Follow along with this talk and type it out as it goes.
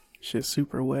Shit's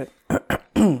super wet.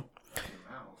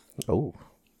 Oh.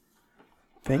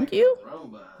 Thank you.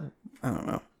 I don't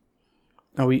know.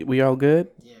 Are we all good?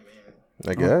 Yeah, man.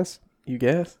 I guess. You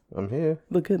guess? I'm here.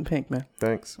 Look good in pink, man.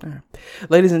 Thanks. All right.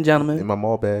 Ladies and In gentlemen, my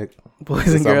mall bag. boys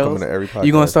Since and I'm girls, coming to every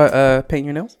you gonna podcast. start painting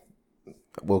your nails?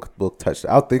 We'll touch.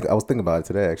 I was thinking about it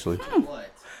today actually. What?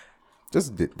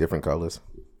 Just different colors.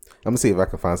 I'm gonna see if I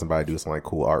can find somebody to do some like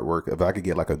cool artwork. If I could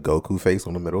get like a Goku face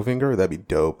on the middle finger, that'd be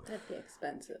dope. That'd be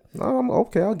expensive.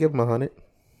 Okay, I'll give him 100.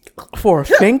 For a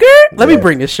finger? Let me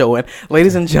bring this show in.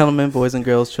 Ladies and gentlemen, boys and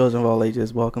girls, children of all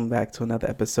ages, welcome back to another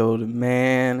episode of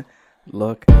Man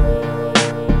Look.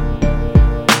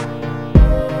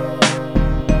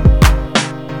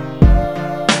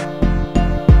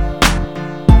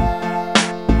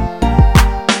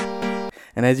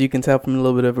 And as you can tell from a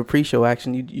little bit of a pre-show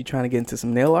action, you trying to get into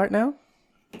some nail art now?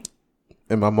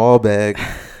 In my mall bag.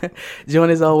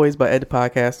 Joined as always by Ed the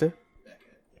Podcaster.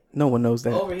 No one knows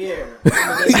that. Over here.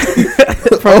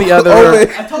 From the other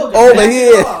I told you. Over back it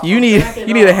here. off. You need Back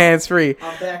it a off. hands free.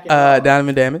 I'm backing off.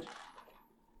 Diamond Damage.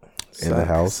 In the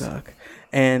house.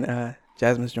 And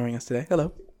Jasmine's joining us today.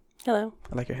 Hello. Hello.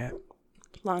 I like your hat.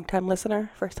 Long time listener,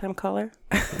 first time caller.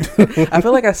 I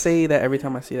feel like I say that every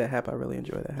time I see that hat. I really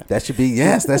enjoy that hat. That should be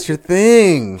that's your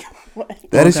thing.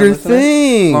 That is Long-time your listener?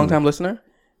 thing. Long time listener.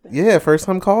 Yeah, first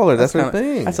time caller. That's her kinda-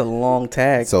 thing. That's a long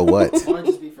tag. So what? Why don't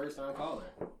you just be first time caller?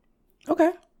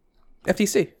 Okay.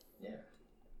 FTC.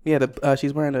 Yeah. Yeah,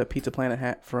 she's wearing a Pizza Planet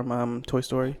hat from Toy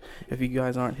Story. If you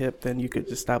guys aren't hip, then you could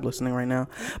just stop listening right now.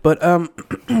 But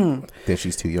Then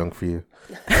she's too young for you.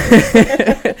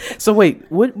 so wait,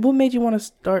 what made you want to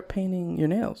start painting your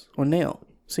nails? Or nail?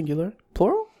 Singular?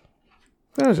 Plural?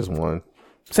 That was just one.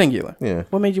 Singular. Yeah.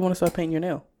 What made you want to start painting your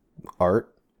nail? Art.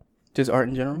 Just art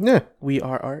in general? Yeah. We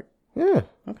are art. Yeah.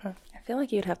 Okay. I feel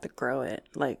like you'd have to grow it.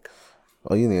 Like,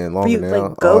 Oh, you need a longer You- nail?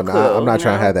 like Oh, Goku, no, I'm not you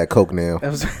trying to know? have that Coke nail.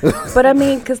 That was but I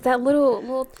mean, because that little,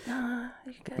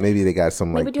 you could Maybe they got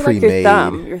some like maybe do pre-made. like your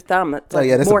thumb. Your thumb. That's Oh like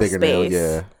yeah, that's more a bigger space.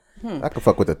 nail. Yeah, I can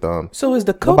fuck with the thumb. so is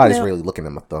the Coke Nobody's nail? really looking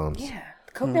at my thumbs. Yeah.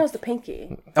 The coke nail's the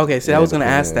pinky. Okay, so Yeah, I was gonna the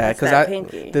ask that That's because that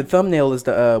pinky. the thumbnail is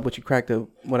the what you crack the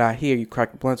what I hear you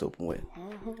crack the blunts open with.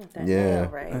 That Yeah. nail,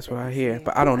 right? That's what I hear,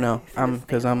 but I don't know. I'm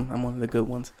one of the good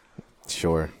ones.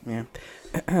 Sure. Yeah.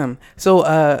 So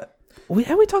have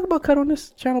we talked about Cut on this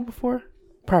channel before?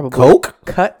 Probably. Coke?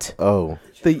 Cut. Oh,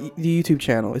 The YouTube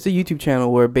channel. It's a YouTube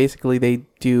channel where basically they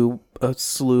do a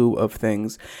slew of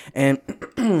things. And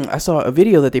I saw a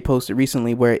video that they posted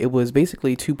recently where it was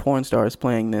basically two porn stars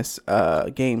playing this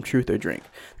game, Truth or Drink.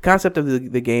 The concept of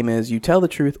the game is you tell the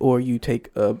truth or you take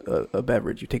a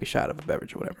beverage. You take a shot of a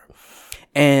beverage or whatever.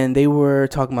 And they were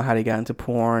talking about how they got into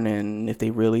porn and if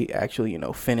they really actually,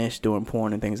 finished doing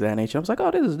porn and things of that nature. I was like,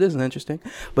 oh, this is interesting.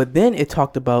 But then it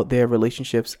talked about their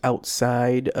relationships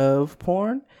outside of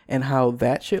porn and how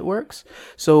that shit works.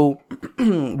 So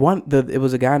it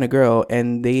was a guy and a girl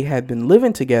and they had been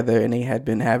living together and they had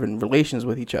been having relations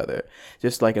with each other.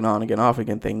 Just like an on again, off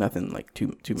again thing. Nothing like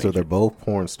too major. so they're both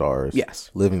porn stars.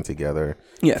 Yes. Living together.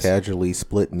 Yes. Casually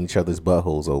splitting each other's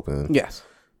buttholes open. Yes.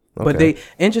 Okay. But they,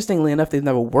 interestingly enough, they've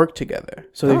never worked together.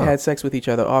 So they've Oh. had sex with each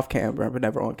other off camera, but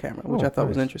never on camera, which I thought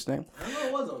was interesting. I know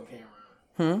it was on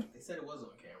camera. They said it was on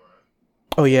camera.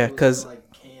 Oh, yeah, It was because, like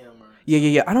cam or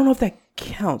yeah. I don't know if that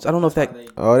counts. I don't know if that,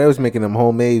 Oh, they was making them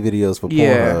homemade videos for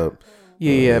Yeah. Pornhub.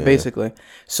 yeah, basically.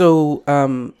 So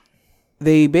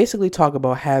they basically talk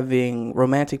about having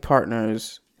romantic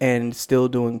partners and still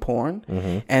doing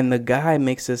porn. And the guy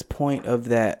makes this point of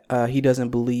that he doesn't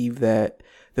believe that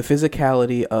the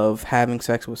physicality of having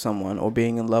sex with someone or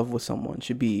being in love with someone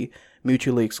should be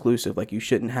mutually exclusive. Like you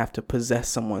shouldn't have to possess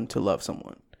someone to love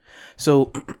someone.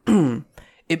 So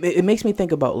it makes me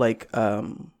think about like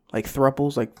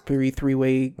thruples, like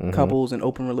three-way couples and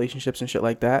open relationships and shit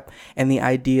like that. And the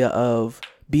idea of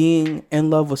being in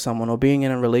love with someone or being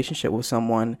in a relationship with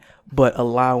someone, but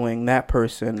allowing that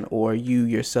person or you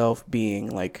yourself being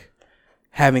like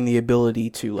having the ability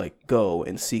to like go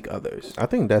and seek others. I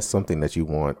think that's something that you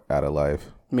want out of life.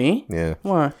 Me? Yeah.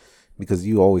 Why? Because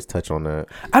you always touch on that.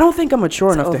 I don't think I'm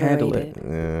mature enough to handle it. overrated.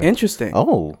 Yeah. Interesting.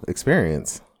 Oh,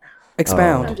 experience.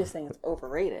 Expound. I'm just saying it's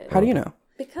overrated. How do you know?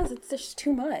 Because it's just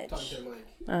too much.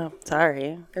 Oh,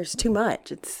 sorry. There's too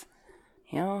much. It's,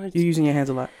 it's, You're using your hands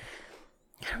a lot.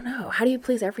 I don't know. How do you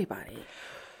please everybody?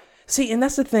 See, and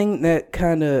that's the thing that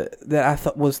I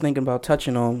was thinking about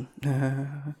touching on.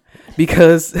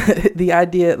 because the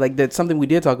idea, like that's something we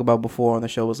did talk about before on the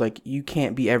show, was like you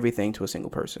can't be everything to a single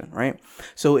person, right?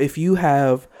 So if you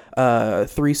have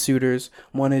 3 suitors,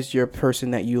 one is your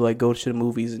person that you like go to the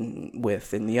movies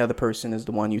with, and the other person is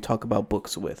the one you talk about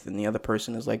books with, and the other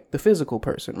person is like the physical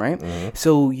person, right? Mm-hmm.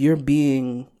 So you're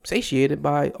being satiated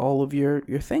by all of your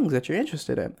things that you're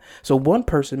interested in. So one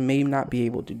person may not be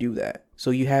able to do that.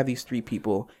 So you have these 3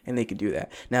 people and they could do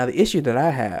that. Now the issue that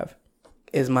I have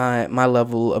is my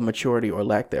level of maturity or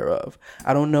lack thereof.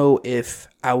 I don't know if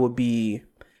I would be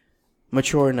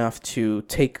mature enough to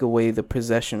take away the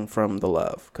possession from the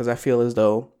love, because I feel as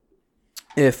though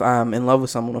if I'm in love with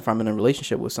someone, if I'm in a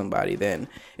relationship with somebody, then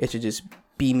it should just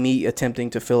be me attempting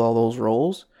to fill all those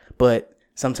roles. But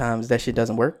sometimes that shit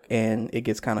doesn't work and it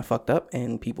gets kind of fucked up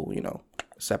and people,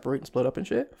 separate and split up and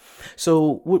shit.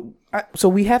 So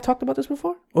we have talked about this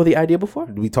before, or the idea before.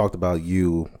 We talked about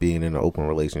you being in an open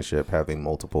relationship, having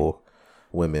multiple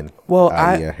women. Well,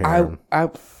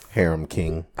 harem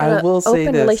king. I will say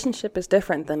open this. Relationship is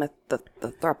different than the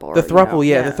throuple. The throuple,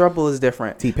 yeah, the throuple is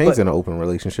different. T-Pain's in an open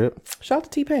relationship. Shout out to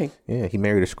T-Pain. Yeah, he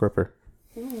married a scripper.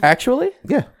 Actually?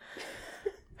 Yeah.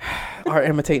 Art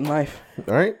imitating life.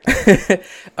 All right.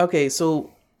 Okay, so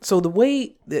the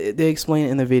way they explain it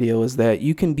in the video is that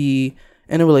you can be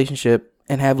in a relationship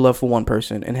and have love for one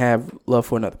person and have love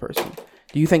for another person.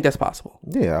 Do you think that's possible?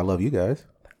 Yeah, I love you guys.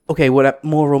 Okay,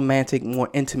 more romantic, more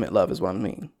intimate love is what I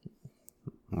mean.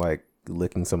 Like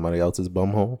licking somebody else's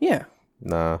bumhole? Yeah.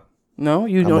 Nah. No,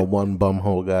 I'm a one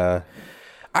bumhole guy.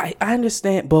 I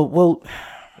understand, but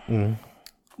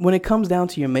when it comes down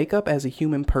to your makeup as a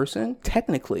human person,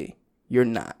 technically you're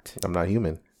not. I'm not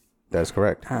human. That's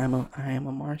correct. I am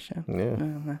a Martian.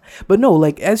 Yeah. But no,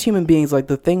 like as human beings, like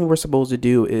the thing we're supposed to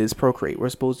do is procreate. We're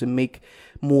supposed to make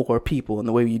more people, and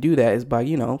the way you do that is by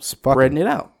spreading it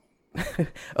out.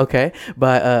 Okay,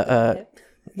 but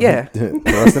yeah,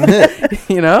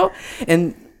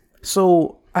 and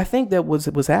so I think that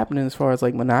what's happening as far as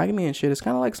like monogamy and shit is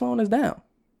kind of like slowing us down.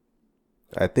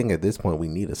 I think at this point we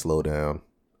need to slow down.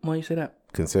 Why you say that?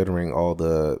 Considering all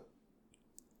the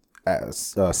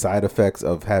side effects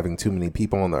of having too many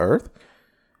people on the earth.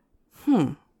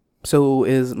 So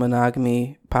is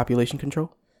monogamy population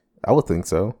control? I would think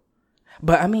so.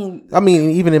 But I mean,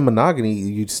 even in monogamy,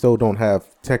 you still don't have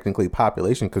technically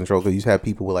population control because you have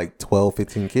people with like 12,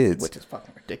 15 kids. Which is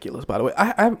fucking ridiculous, by the way.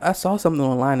 I saw something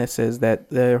online that says that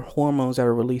there are hormones that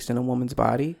are released in a woman's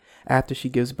body after she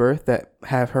gives birth that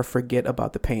have her forget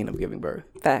about the pain of giving birth.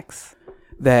 Facts.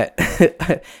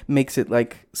 That makes it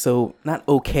like, so not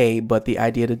okay, but the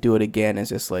idea to do it again is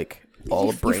just like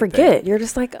all a brain You forget. thing. You're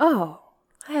just like, oh,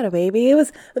 I had a baby.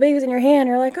 The baby's in your hand.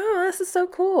 You're like, oh, this is so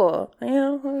cool.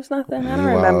 There's nothing. I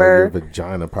don't remember. Your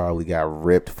vagina probably got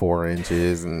ripped 4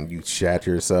 inches and you shat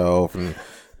yourself and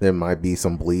there might be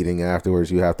some bleeding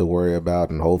afterwards you have to worry about,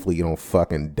 and hopefully you don't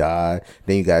fucking die.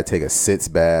 Then you gotta take a sitz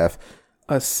bath.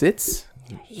 A sitz?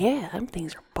 Yeah, them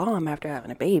things are bomb after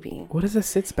having a baby. What is a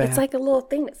sitz bath? It's like a little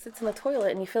thing that sits in the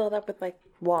toilet and you fill it up with like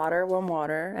warm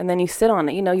water, and then you sit on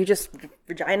it.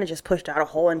 Vagina just pushed out a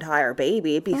whole entire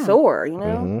baby. It'd be sore,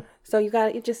 Mm-hmm. So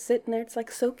you just sit in there. It's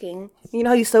like soaking. You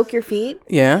know how you soak your feet?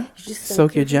 Yeah. You just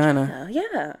soak your vagina.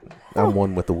 Yeah. I'm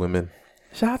one with the women.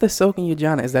 Shout out to soaking your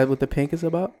vagina. Is that what the pink is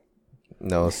about?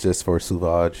 No, it's just for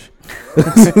sauvage.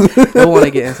 I want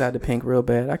to get inside the pink real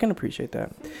bad. I can appreciate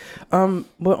that.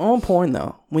 But on porn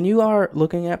though, when you are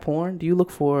looking at porn, do you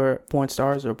look for porn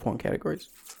stars or porn categories?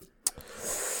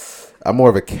 I'm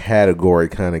more of a category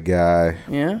kind of guy.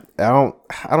 Yeah. I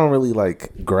don't really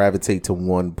like gravitate to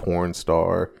one porn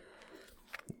star.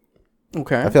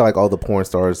 Okay. I feel like all the porn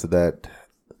stars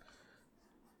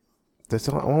that's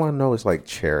all I know is like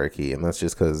Cherokee, and that's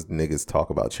just because niggas talk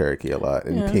about Cherokee a lot,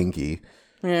 and Pinky.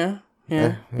 Yeah.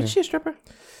 Is she a stripper?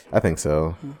 I think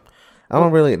so. I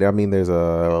don't really. I mean, there's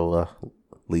a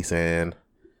Lisa Ann,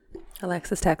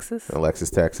 Alexis, Texas.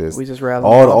 We just rather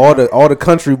all the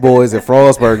country boys at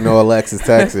Frostburg know Alexis,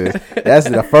 Texas. That's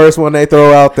the first one they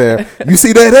throw out there. You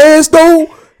see that ass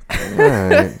though?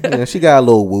 Right. Yeah, she got a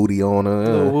little woody on her.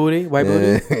 Little woody, white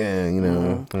booty.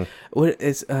 Yeah, What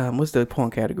is what's the porn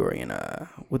category in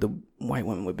with the white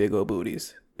women with big old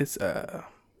booties? It's Pog.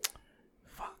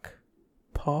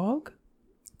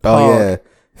 Oh yeah,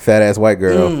 fat ass white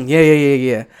girl.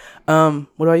 Yeah. What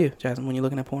about you, Jasmine? When you're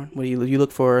looking at porn, what do you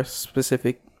look for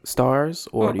specific stars,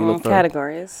 or do you look for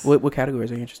categories? What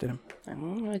categories are you interested in?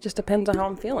 It just depends on how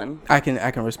I'm feeling. I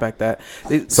can respect that.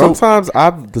 Sometimes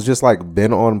I've just like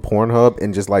been on Pornhub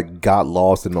and just like got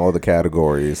lost in all the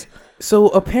categories. So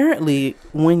apparently,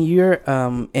 when you're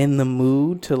in the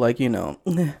mood to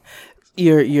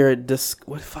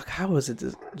what the fuck, how was it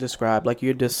described? Like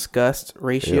your disgust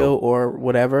ratio or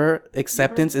whatever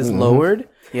acceptance is lowered.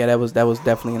 Yeah, that was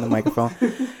definitely in the microphone.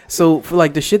 So for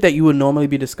like the shit that you would normally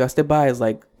be disgusted by is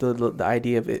like the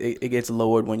idea of it gets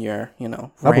lowered when you're, you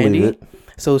know, randy.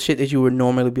 So shit that you would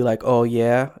normally be like, oh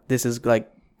yeah, this is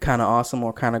like kind of awesome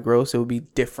or kind of gross, it would be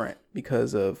different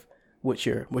because of what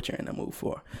you're in the mood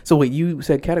for. So wait, you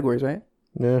said categories, right?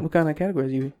 Yeah. What kind of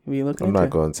categories you looking I'm into? not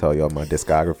going to tell y'all my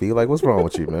discography. Like, what's wrong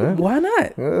with you, man? Why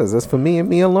not? Yes, that's for me and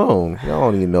me alone. Y'all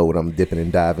don't even know what I'm dipping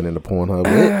and diving into Pornhub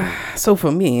with. So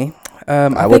for me,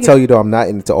 I will tell you though, I'm not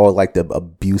into all like the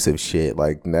abusive shit.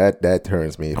 Like that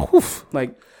turns me. Woof.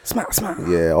 like smile.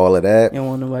 Yeah, all of that. You don't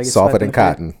want nobody get Softer slapped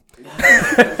than in the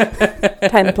cotton.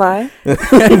 Time to ply.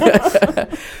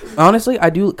 Honestly, I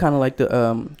do kind of like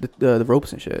the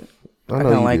ropes and shit. I kind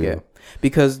of like it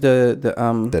because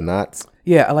the knots.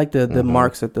 Yeah, I like the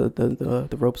marks that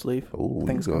the ropes leave. Ooh,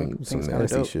 things going some kinda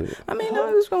nasty dope. shit. I mean,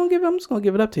 I'm just gonna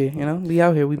give it up to you. You know, we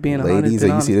out here, we being Ladies,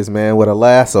 100. you see this man with a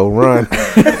lasso, run.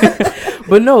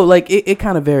 But no, like it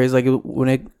kind of varies. Like when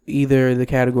it either the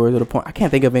categories or the point. I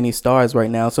can't think of any stars right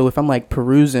now. So if I'm like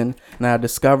perusing and I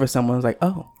discover someone's like,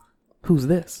 oh, who's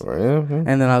this? Mm-hmm.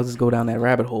 And then I'll just go down that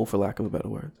rabbit hole, for lack of a better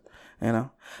word. You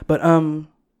know. But damn,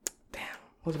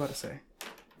 what was I about to say?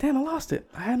 Damn, I lost it.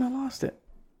 I had not lost it.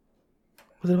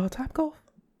 Was it about Topgolf?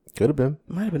 Could have been.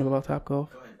 It might have been about Topgolf.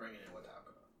 Go ahead and bring it in with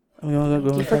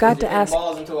Topgolf. You forgot to ask.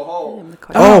 Balls into a hole.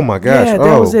 Oh my gosh! Yeah,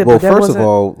 that was it, well, but that first of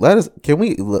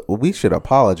wasn't- all, we should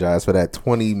apologize for that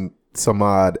 20 some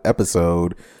odd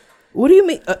episode. What do you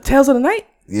mean? Tales of the Night?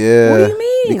 Yeah. What do you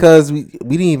mean? Because we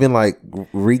didn't even like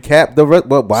recap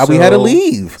why we had to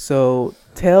leave. So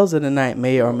Tales of the Night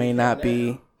may or may not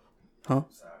be,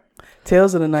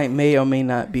 Tales of the Night may or may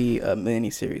not be a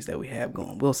mini series that we have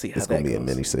going. We'll see how It's that gonna goes. be a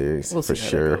mini series We'll for see how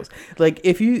sure. that goes. Like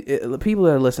if you people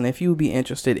that are listening, if you would be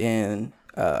interested in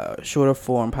shorter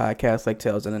form podcasts like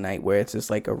Tales of the Night, where it's just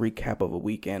like a recap of a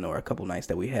weekend or a couple nights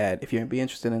that we had, if you'd be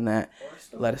interested in that,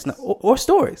 let us know. Or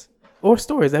stories.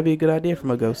 That'd be a good idea from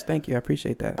a ghost. Thank you, I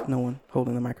appreciate that. No one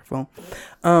holding the microphone.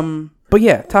 But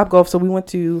yeah, Topgolf. So we went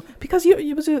to, because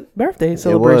it was a birthday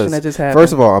celebration that just happened.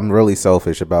 First of all, I'm really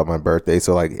selfish about my birthday.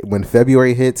 So like when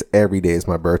February hits, every day is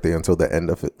my birthday until the end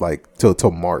of it, like till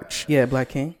March. Yeah, Black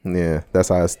King. Yeah, that's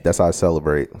how I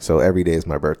celebrate. So every day is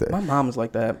my birthday. My mom is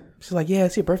like that. She's like, yeah,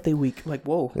 it's your birthday week. I'm like,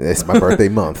 whoa. It's my birthday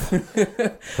month.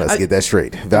 Let's get that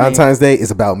straight. Valentine's Day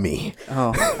is about me.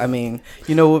 Oh, I mean,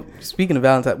 you know what? Speaking of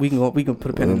Valentine, we can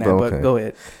put a pin in that. Okay. But go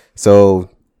ahead.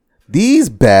 So these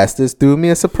bastards threw me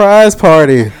a surprise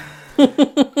party.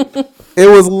 It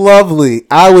was lovely.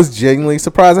 I was genuinely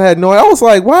surprised. I had no idea. I was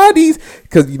like, why are these?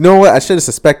 Because you know what? I should have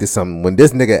suspected something when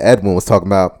this nigga Edwin was talking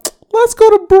about, let's go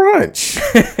to brunch.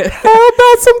 How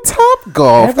about some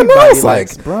Topgolf? And I Everybody was like,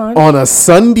 likes brunch. on a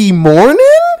Sunday morning?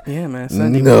 Yeah, man.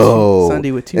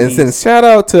 Sunday with two And E's. then shout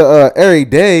out to Every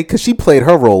Day, because she played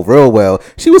her role real well.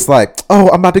 She was like, oh,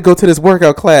 I'm about to go to this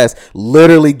workout class.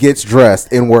 Literally gets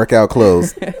dressed in workout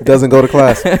clothes. Doesn't go to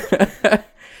class.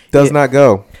 Does not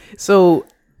go. So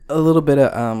a little bit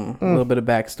of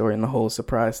backstory in the whole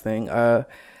surprise thing.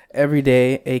 Every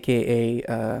Day,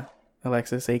 aka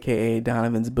Alexis, aka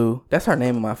Donovan's boo. That's her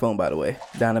name on my phone, by the way.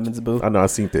 Donovan's boo. I know. I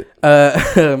seen it.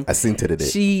 I seen it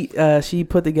today. She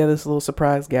put together this little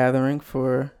surprise gathering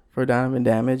for Donovan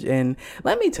Damage, and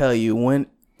let me tell you, when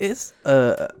it's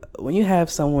when you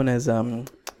have someone as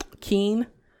keen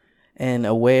and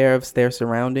aware of their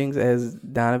surroundings as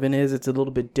Donovan is, it's a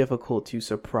little bit difficult to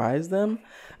surprise them,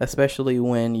 especially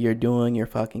when you're doing your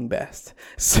fucking best.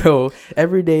 So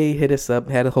Every Day hit us up,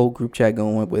 had a whole group chat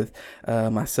going with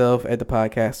myself, Ed the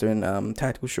Podcaster, and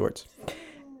Tactical Shorts.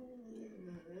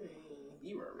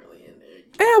 You weren't really in there.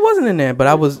 Yeah, I wasn't in there, but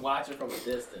I was. Watching from a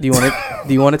distance. Do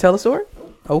you want to tell a story?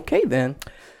 Okay, then.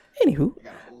 Anywho, I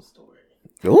got a whole story.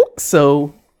 Ooh.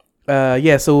 so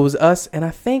so it was us, and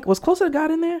I think was Closer to God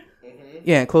in there.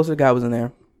 Yeah, Closer to God was in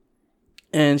there.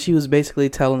 And she was basically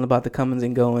telling about the comings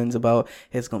and goings, about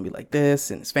it's going to be like this,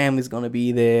 and his family's going to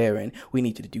be there, and we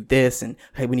need you to do this, and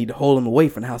hey, we need to hold him away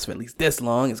from the house for at least this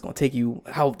long. It's going to take you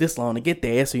this long to get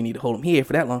there, so you need to hold him here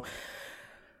for that long.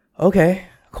 Okay,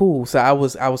 cool. So I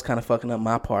was kind of fucking up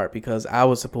my part because I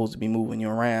was supposed to be moving you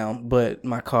around, but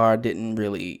my car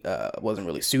wasn't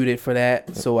really suited for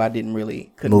that, so I couldn't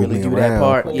really do that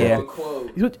part. Quote, Yeah.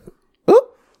 unquote. Ooh.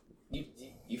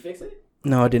 You fix it?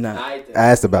 No, I did not. I I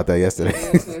asked about that yesterday.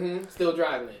 Still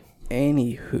driving it.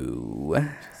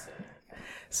 Anywho,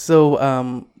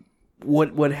 so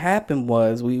what happened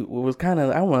was we was kind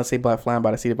of, I don't want to say flying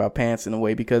by the seat of our pants in a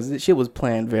way, because this shit was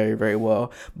planned very, very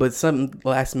well, but some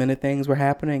last minute things were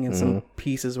happening and some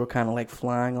pieces were kind of like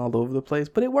flying all over the place,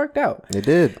 but it worked out. It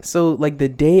did. So like the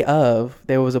day of,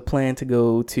 there was a plan to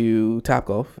go to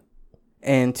Topgolf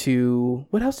and to,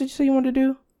 what else did you say you wanted to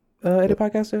do at the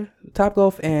podcaster?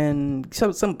 Topgolf and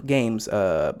some games.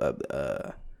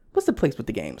 What's the place with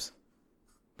the games?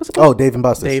 Oh, Dave and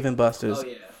Buster's. Dave and Buster's. Oh,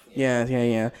 yeah.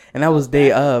 Yeah. And that was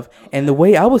day of. And the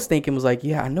way I was thinking was like,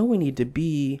 yeah, I know we need to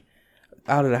be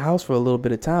out of the house for a little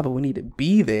bit of time, but we need to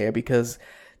be there because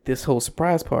this whole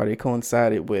surprise party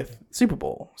coincided with Super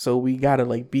Bowl. So we got to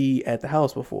like be at the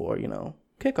house before,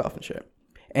 kickoff and shit.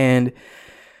 And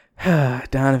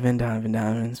Donovan.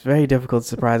 It's very difficult to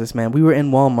surprise this man. We were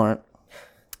in Walmart.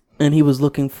 And he was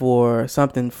looking for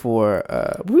something for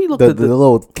we looked the at the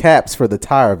little caps for the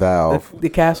tire valve. the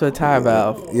caps for the tire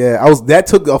valve. Yeah, that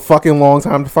took a fucking long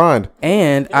time to find.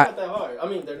 And They're not that hard. I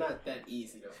mean, they're not that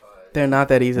easy to find. they're not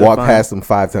that easy Walk to find. past them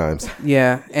 5 times.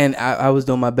 Yeah, and I was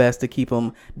doing my best to keep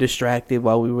him distracted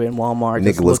while we were in Walmart.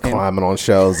 Nigga was climbing on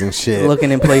shelves and shit.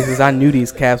 Looking in places I knew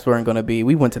these caps weren't going to be.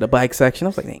 We went to the bike section. I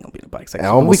was like, they ain't going to be in the bike section. I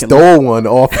almost stole one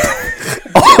off.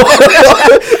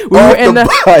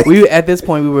 We were at this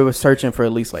point, we were searching for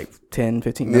at least like 10,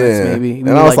 15 minutes maybe. And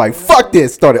I was like, fuck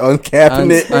this. Started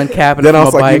uncapping it. Uncapping then it I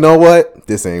was from a like, bike. you know what?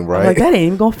 This ain't right. I'm like, that ain't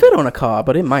even going to fit on a car,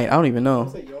 but it might. I don't even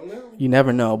know. You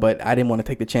never know, but I didn't want to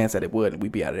take the chance that it would, and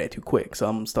we'd be out of there too quick.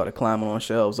 So I started climbing on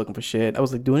shelves looking for shit. I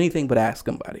was like, do anything but ask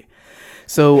somebody.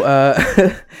 So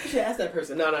You should ask that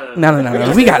person. No.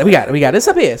 We got it. It's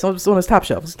up here. So it's on this top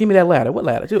shelf. Just give me that ladder. What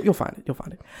ladder? You'll find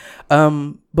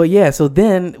it. But yeah, so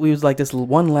then we was like this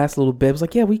one last little bit. It was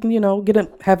like, yeah, we can,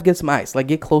 get some ice, like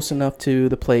get close enough to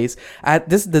the place.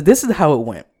 This is how it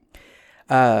went.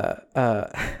 I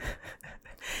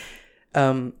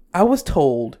was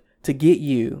told to get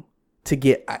you to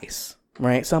get ice,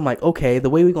 right? So I'm like, okay, the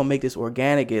way we're gonna make this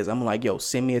organic is I'm like, yo,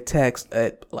 send me a text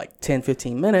at like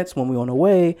 10-15 minutes when we're on the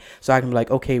way, so I can be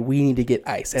like, okay, we need to get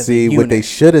ice as a unit. What they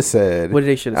should have said. What did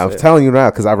they should have said? I'm telling you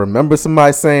now, because I remember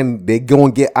somebody saying they go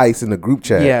and get ice in the group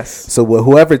chat. Yes. So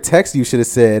whoever texted you should have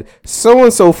said, so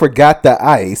and so forgot the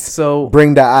ice. So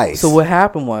bring the ice. So what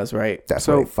happened was, right? That's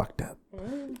why they fucked up.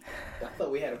 I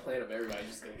thought we had a plan of everybody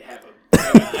just going to have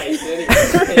a ice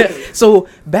anyway. So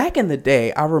back in the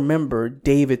day, I remember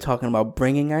David talking about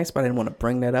bringing ice, but I didn't want to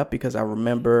bring that up because I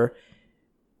remember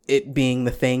it being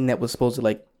the thing that was supposed to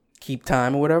like keep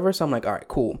time or whatever. So I'm like, all right,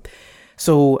 cool.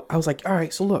 So I was like, all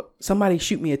right, so look, somebody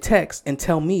shoot me a text and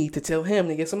tell me to tell him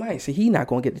to get some ice. So he not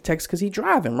going to get the text because he's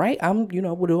driving, right? I'm,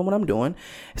 we're doing what I'm doing.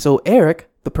 So Eric,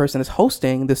 the person that's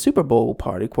hosting the Super Bowl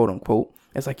party, quote unquote,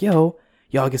 is like, yo,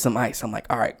 y'all get some ice. I'm like,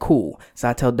 all right, cool. So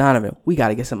I tell Donovan, we got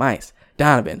to get some ice.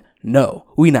 Donovan, no,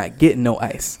 we not getting no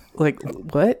ice. Like,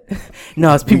 what?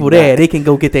 No, it's people there. They can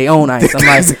go get their own ice. I'm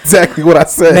like, that's exactly what I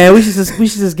said. Man, we should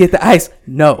just get the ice.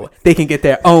 No, they can get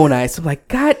their own ice. I'm like,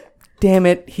 God damn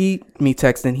it. Me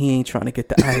texting, he ain't trying to get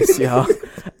the ice, y'all.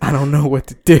 I don't know what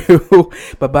to do.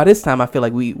 But by this time, I feel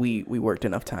like we worked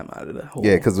enough time out of the whole.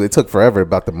 Yeah, because it took forever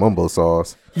about the mumbo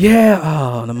sauce. Yeah,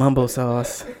 oh, the mumbo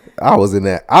sauce. I was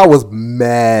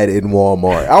mad in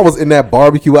Walmart. I was in that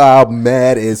barbecue aisle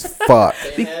mad as fuck.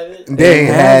 They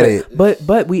ain't had it.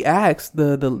 But we asked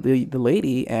the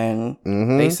lady, and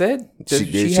they said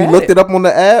she looked it up on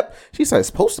the app. She said it's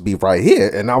supposed to be right here,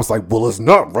 and I was like, well, it's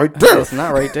not right there. It's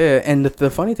not right there. And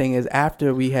the funny thing is,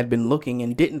 after we had been looking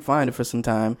and didn't find it for some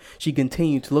time, she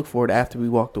continued to look for it after we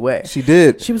walked away. She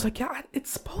did. She was like, yeah, it's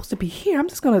supposed to be here. I'm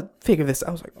just gonna figure this out.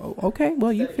 I was like, oh, okay,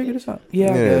 well, you figure this out.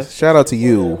 Yeah. Shout out to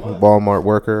you, Walmart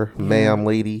worker, ma'am,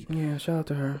 lady. Yeah, shout out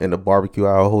to her. In the barbecue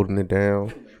aisle holding it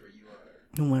down.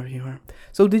 Whoever you are.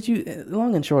 So did you,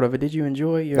 long and short of it, did you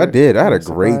enjoy your... I did. I had a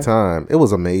great time. It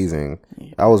was amazing.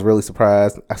 Yeah. I was really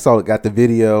surprised. I got the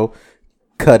video,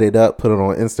 cut it up, put it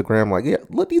on Instagram. Like, yeah,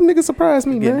 look, these niggas surprised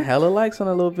me, getting man. Hella likes on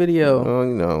a little video.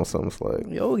 Oh, something like...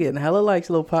 Yo, getting hella likes,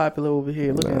 a little popular over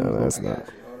here. Look at him. That's not...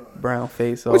 Brown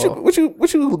face. What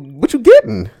you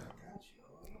getting?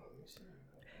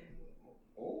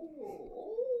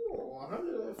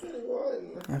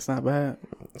 That's not bad.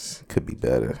 Could be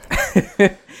better.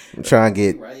 I'm trying to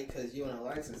get right, because you and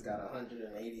Alexis got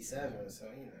 187, so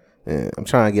Yeah, I'm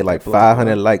trying to get like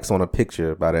 500 likes on a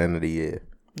picture by the end of the year.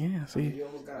 Yeah, see, you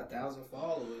almost got 1,000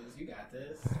 followers. You got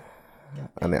this.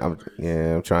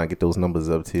 I'm trying to get those numbers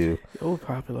up too. Oh,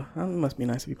 popular. It must be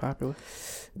nice to be popular.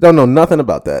 Don't know nothing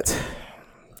about that.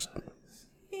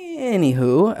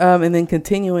 Anywho, and then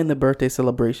continuing the birthday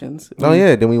celebrations. Oh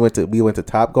yeah, then we went to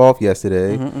Top Golf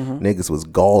yesterday. Niggas was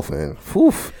golfing.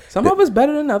 Oof. Some of us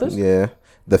better than others. Yeah,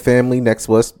 The family next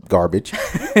to us, garbage.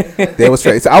 They was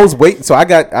straight. So I was waiting. So I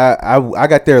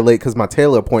got there late because my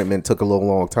tailor appointment took a little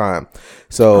long time.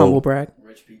 So Humble brag.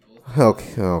 Rich people.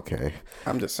 Okay.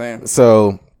 I'm just saying.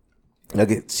 So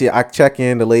I check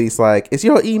in. The lady's like, "Is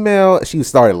your email?" She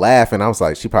started laughing. I was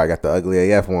like, "She probably got the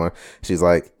ugly AF one." She's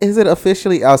like, "Is it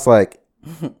officially?" I was like,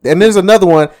 and there's another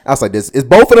one. I was like, "This is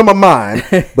both of them are mine,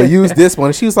 but use this one."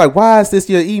 And she was like, "Why is this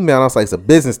your email?" And I was like, "It's a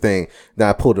business thing." Then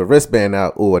I pulled a wristband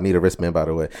out. Oh, I need a wristband, by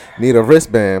the way. Need a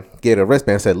wristband. Get a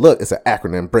wristband. Said, "Look, it's an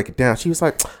acronym. Break it down." She was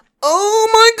like, "Oh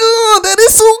my god, that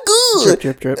is so good."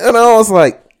 Drip, drip. And I was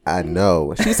like, I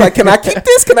know. She's like, "Can I keep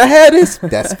this? Can I have this?"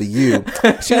 "That's for you."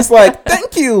 She was like,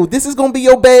 "Thank you. This is gonna be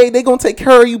your bae. They gonna take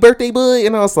care of you, birthday boy."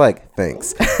 And I was like,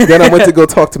 "Thanks." Then I went to go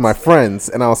talk to my friends,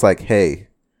 and I was like, "Hey,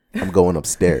 I'm going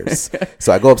upstairs."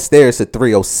 So I go upstairs to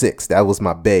 306. That was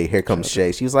my bae. Here comes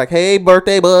Shay. She was like, "Hey,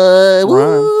 birthday boy.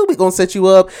 Woo, we gonna set you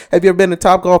up. Have you ever been to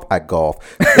Top Golf?" "I golf."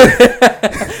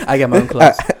 I got my own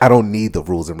clubs. I don't need the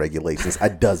rules and regulations. I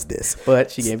does this. But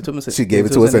she gave it to him. She gave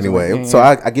it to us anyway. So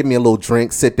I give me a little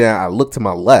drink, sit down. I look to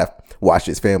my left, watch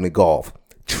this family golf.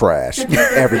 Trash.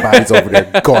 Everybody's over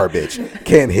there. Garbage.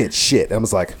 Can't hit shit. I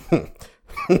was like,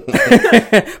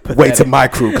 wait till my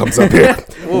crew comes up here.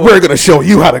 We're going to show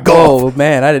you how to golf. Oh,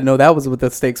 man. I didn't know that was what the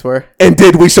stakes were. And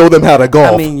did we show them how to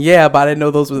golf? I mean, yeah, but I didn't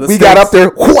know those were the we stakes. got up there.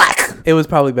 Whack. It was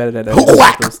probably better than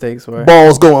Whack. those stakes were.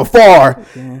 Balls going far.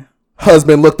 Yeah.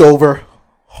 Husband looked over.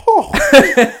 Oh.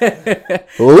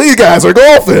 Well, these guys are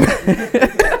golfing.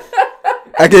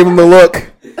 I gave him the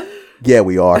look. Yeah,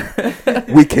 we are.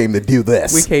 We came to do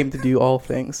this. We came to do all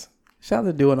things. Shout out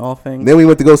to doing all things. Then we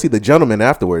went to go see The Gentleman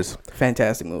afterwards.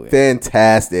 Fantastic movie.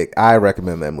 Fantastic. I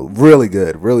recommend that movie. Really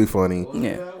good. Really funny.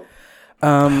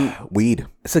 Yeah. Weed.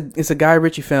 It's a Guy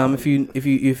Ritchie film. If you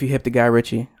hip to Guy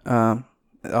Ritchie,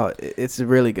 it's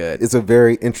really good. It's a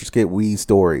very intricate weed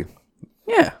story.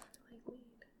 Yeah.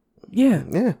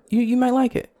 Yeah. You might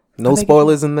like it. No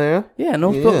spoilers in there. Yeah,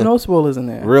 no spoilers in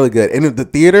there. Really good. And the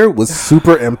theater was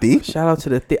super empty. Shout out to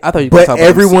the I thought you were But talking about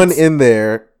everyone the seats. in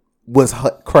there was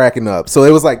cracking up. So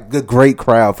it was like a great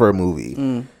crowd for a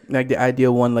movie. Like the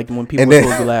ideal one, like when people And were then-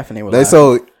 supposed to be laughing, they were laughing.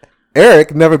 So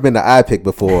Eric never been to iPick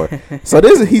before. So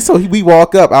we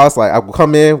walk up. I was like, I will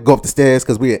come in, go up the stairs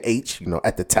because we're at H,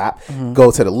 at the top. Go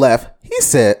to the left. He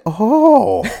said,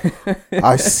 "Oh,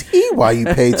 I see why you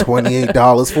paid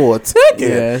 $28 for a ticket."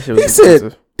 Yeah, that shit was he said,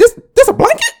 expensive. "This a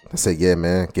blanket?" I said, "Yeah,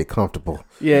 man, get comfortable.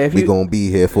 Yeah, we gonna be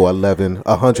here for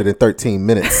 113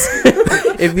 minutes."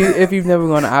 if you've never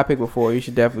gone to iPick before, you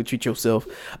should definitely treat yourself.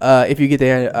 If you get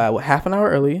there half an hour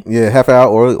early, Yeah, half an hour.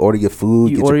 Order your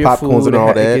food, get order your your popcorns food, and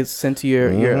all it that. gets sent to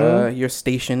your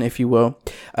station, if you will.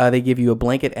 They give you a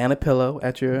blanket and a pillow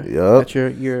at your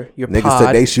Niggas pod.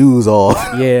 took their shoes off.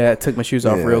 Yeah, I took my shoes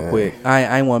off real Yeah. quick.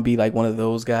 I ain't want to be like one of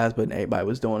those guys, but everybody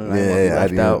was doing it. I didn't want to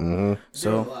be left out. There's a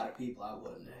So lot of people I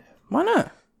wouldn't have. why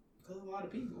not? Because a lot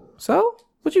of people. So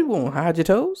what you want? Hide your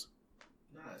toes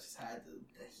Nah, I just had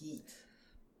the heat.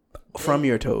 from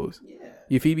your toes. Yeah.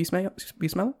 Your feet be smelling? Not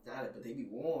it, but they be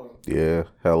warm. Yeah,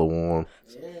 hella warm.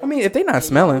 Yeah. I mean, if they not I'm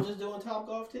smelling, just doing Top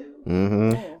Golf too.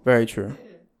 Mm-hmm. very true.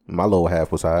 My lower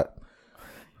half was hot.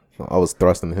 I was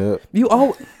thrusting the hip. You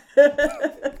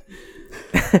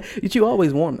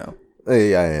always warm though.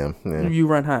 Hey, I am. Yeah. You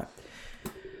run hot.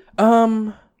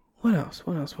 What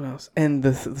else? And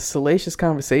the salacious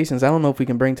conversations. I don't know if we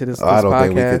can bring to this. I don't podcast.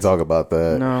 think we can talk about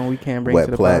that. No, we can't bring Wet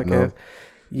to the Platinum. podcast.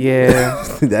 Yeah,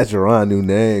 That's Jerron's new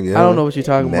name. Yeah. I don't know what you're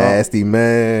talking about. Nasty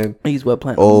man. He's Wet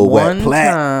Platinum. Oh, Wet one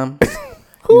Plat. time.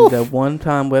 He was that one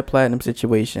time Wet Platinum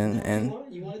situation, and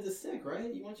You wanted to stick,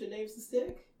 right? You want your names to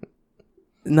stick?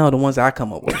 no, the ones I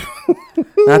come up with,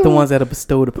 not the ones that are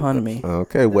bestowed upon me.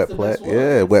 Okay, Wet the Plat. best one.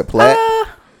 Yeah, Wet Plat. I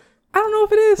don't know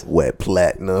if it is. Wet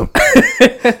Platinum.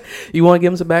 You want to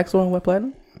give him some backstory on Wet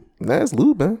Platinum? That's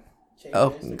lube, man.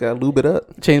 Oh, You gotta lube it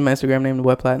up. change my Instagram name to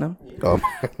Wet Platinum.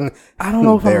 I don't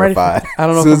know know if I'm ready. Verified. I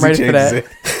don't know if I'm ready for that.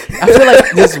 I feel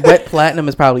like this Wet Platinum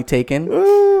is probably taken.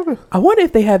 I wonder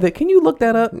if they have it. Can you look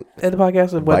that up at the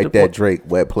podcast? Of Like that Drake,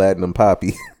 Wet Platinum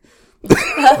Poppy.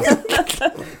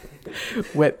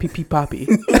 Wet pee pee poppy.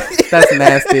 That's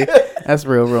nasty. That's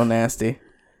real nasty.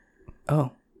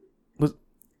 Oh,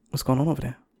 what's going on over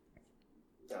there?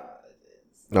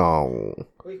 No.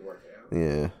 We can work it out.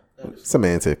 Yeah.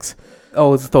 Semantics.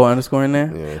 Oh, it's a throw underscore in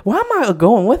there. Yeah. Why am I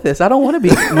going with this? I don't want to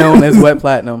be known as Wet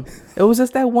Platinum. It was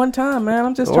just that one time, man.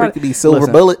 I'm just Or trying it could be Silver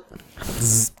Listen, Bullet.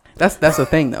 That's a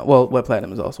thing though. Well, Wet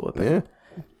Platinum is also a thing.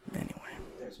 Yeah.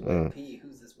 There's Wet P.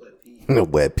 Who's this Wet P?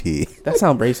 Wet P. That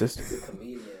sounds racist.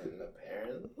 Comedian,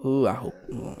 apparently. Ooh, I hope.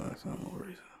 That sounds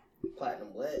racist.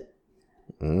 Platinum Wet.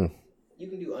 Mm. You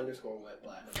can do underscore wet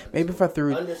platinum. Maybe if I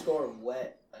threw underscore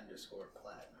wet underscore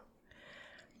platinum.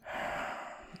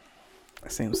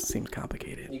 It seems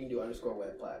complicated. You can do underscore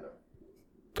wet platinum.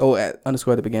 Oh, at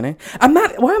underscore at the beginning. I'm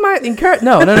not. Why am I encouraged?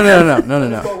 No.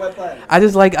 Underscore wet platinum.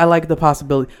 I like the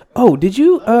possibility. Oh, did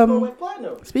you Underscore wet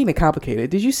platinum. Speaking of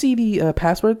complicated, did you see the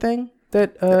password thing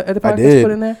that at the I podcast did.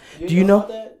 put in there? Do you know? about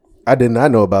that? I did not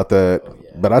know about that,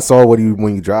 but I saw when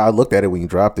you dropped. I looked at it when you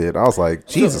dropped it. I was like,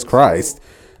 Jesus Christ.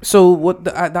 So what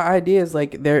the idea is,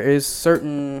 like, there is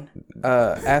certain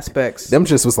aspects. Them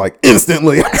just was like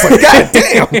instantly. I was like, God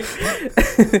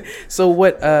damn. So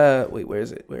what? Wait, where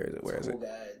is it? Where is it? Cool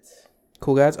guides.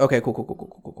 Cool guys. Okay,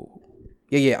 cool.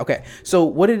 Yeah. Okay. So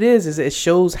what it is it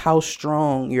shows how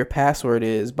strong your password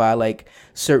is by like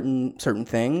certain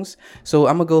things. So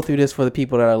I'm gonna go through this for the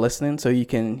people that are listening, so you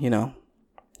can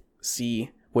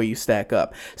see where you stack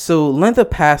up. So length of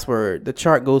password, the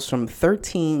chart goes from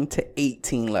 13 to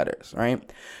 18 letters, right?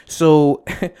 So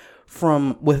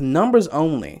with numbers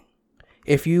only,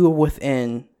 if you are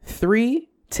within 3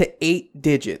 to 8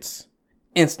 digits,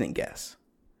 instant guess,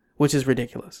 which is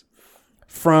ridiculous.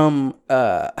 From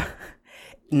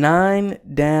 9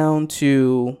 down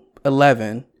to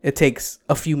 11, it takes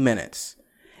a few minutes.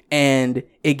 And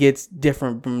it gets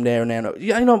different from there and there.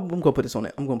 Yeah, I'm gonna put this on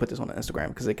it. I'm gonna put this on Instagram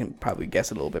because they can probably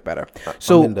guess it a little bit better.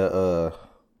 So I'm in the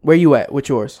where you at? What's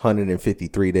yours?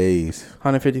 153 days.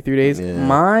 153 days. Yeah.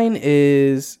 Mine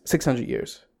is 600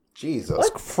 years. Jesus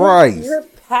Christ. Your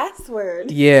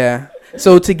password. Yeah.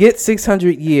 So to get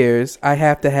 600 years, I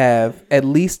have to have at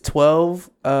least 12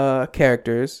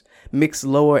 characters, mixed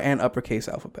lower and uppercase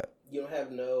alphabet. You don't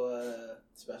have no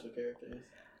special characters.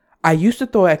 I used to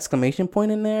throw an exclamation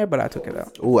point in there, but I took it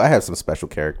out. Ooh, I have some special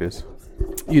characters.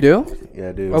 You do? Yeah,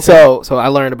 I do. Okay. So I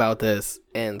learned about this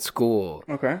in school,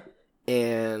 Okay.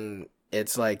 and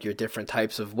it's like your different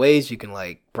types of ways you can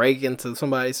like break into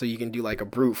somebody. So you can do like a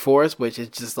brute force, which is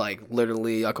just like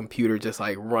literally a computer just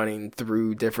like running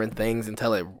through different things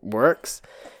until it works.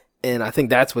 And I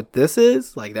think that's what this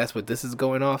is. Like that's what this is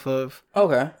going off of.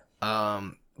 Okay.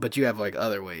 But you have like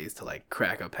other ways to like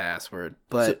crack a password.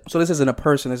 But So this isn't a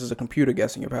person. This is a computer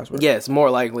guessing your password. yeah, it's more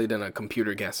likely than a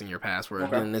computer guessing your password.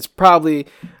 Okay. And it's probably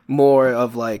more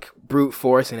of like brute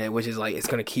forcing it, which is like it's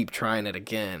going to keep trying it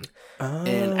again. Oh.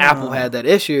 And Apple had that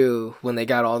issue when they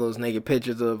got all those naked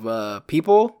pictures of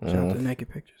people. Shout out to the naked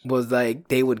pictures. Was like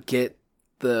they would get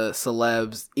the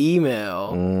celeb's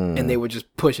email and they would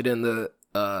just push it in the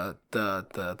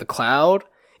cloud.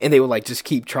 And they would like just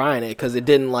keep trying it because it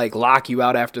didn't like lock you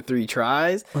out after 3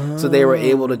 tries. So they were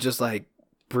able to just like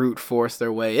brute force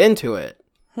their way into it.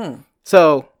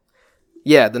 So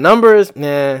yeah, the numbers,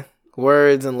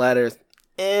 words and letters,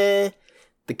 The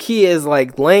key is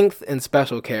like length and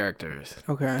special characters.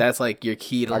 Okay. That's like your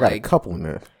key to I got like. a couple in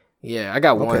there. Yeah, I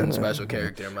got one man. special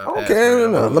character in my Okay,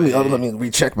 password. no. Let me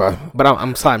recheck my. But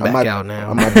I'm sliding back might, out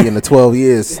now. I might be in the 12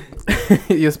 years.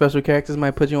 Your special characters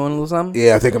might put you on a little something.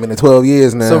 Yeah, I think I'm in the 12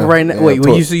 years now. So right now, Yeah, wait,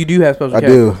 12. so you do have special I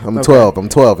characters? do. I'm Okay. 12. I'm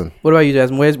 12. What about you,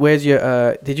 Jasmine? Where's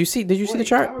your Did you see the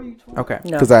chart? Okay.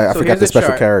 No. Because I So forgot here's the the special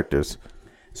chart. characters.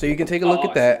 So you can take a look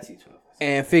at that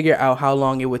and figure out how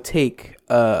long it would take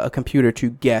a computer to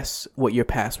guess what your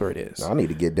password is. I need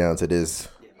to get down to this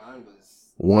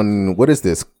one. What is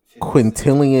this?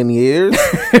 Quintillion years?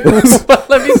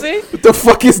 Let me see. What the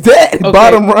fuck is that? Okay.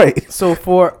 Bottom right. So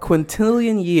for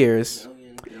quintillion years,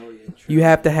 you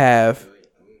have to have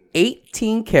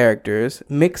 18 characters,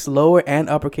 mixed lower and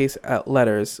uppercase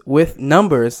letters with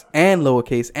numbers and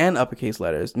lowercase and uppercase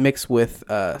letters mixed with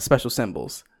special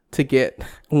symbols to get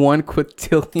 1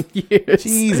 quintillion years.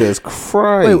 Jesus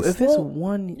Christ. Wait, if it's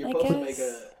one, You're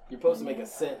supposed to make a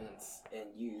sentence and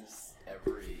use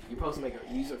every. You're supposed to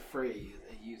use a phrase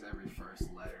and use every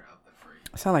first letter of the phrase.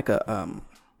 sound like a I don't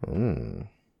know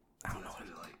what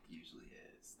it like usually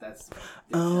is. That's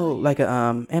like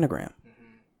a anagram.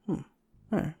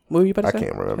 All right. What were you about to I say?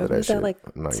 can't remember that Is that shit. like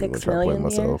I'm not 6 even trying to blame million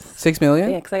myself. 6 million?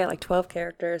 Yeah, because I got like 12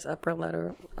 characters, upper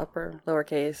letter, upper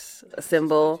lowercase, a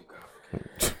symbol.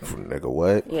 Nigga,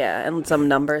 what? Yeah, and some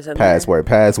numbers in Password,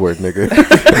 nigga.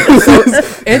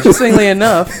 So, interestingly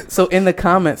enough, so in the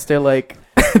comments, they're like,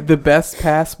 the best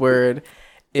password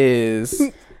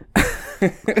is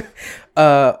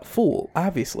fool,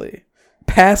 obviously.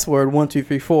 Password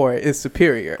 1234 is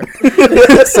superior.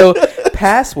 So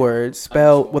password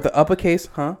spelled with the uppercase,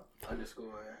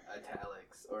 underscore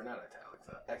italics or not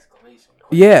italics, exclamation.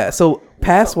 Yeah, so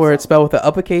password spelled with the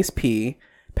uppercase P,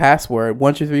 password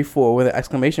 1234 with an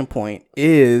exclamation point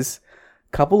is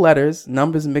couple letters,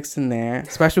 numbers mixed in there,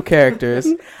 special characters.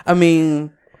 I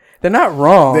mean, they're not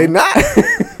wrong. They not.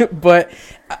 But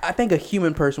I think a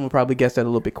human person would probably guess that a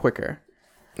little bit quicker.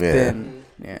 Yeah. then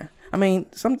yeah. I mean,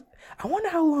 I wonder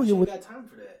how long it You would. got time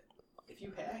for that. If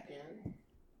you hacking,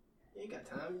 you ain't got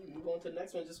time. You move on to the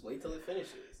next one. Just wait till it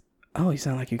finishes. Oh, you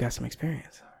sound like you got some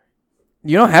experience.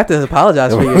 You don't have to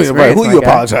apologize for your Right, experience. who my you guy.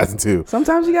 apologizing to?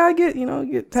 Sometimes you gotta get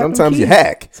tapped them Sometimes you keys.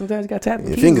 hack. Sometimes you gotta tap them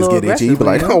Your keys fingers a little get itchy. You be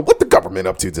like, aggressively, oh, what the government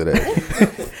up to today?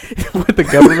 what the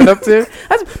government up to?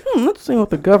 Let's see what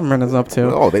the government is up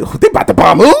to. Oh, they about to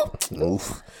bomb who?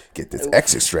 Oof. Get this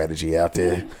exit strategy out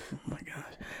there. Oh my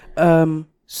gosh.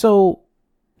 So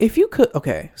if you could,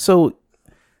 okay. So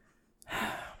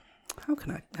how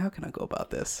can I go about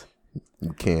this?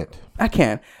 You can't. I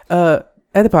can. At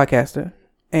the podcaster,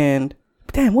 and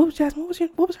damn, what was Jasmine?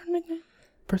 What was her nickname?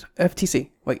 First FTC.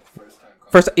 Wait.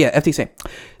 FTC.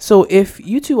 So if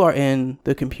you two are in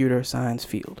the computer science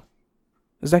field,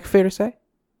 is that fair to say?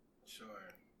 Sure.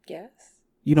 Yes.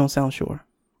 You don't sound sure.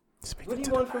 What do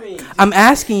you want from me? I'm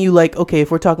asking you, like, okay, if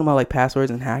we're talking about like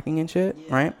passwords and hacking and shit,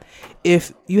 right?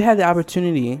 If you had the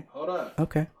opportunity, Hold on.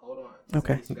 okay. Hold on.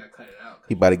 Okay. You gotta cut it out.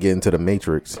 He about to get into the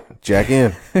Matrix. Jack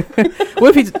in.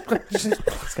 What if he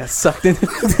just got sucked in?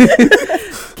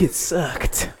 Get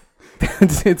sucked.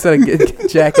 Instead of get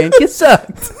Jack in, get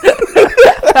sucked.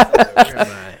 Where am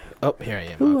I? Oh, here I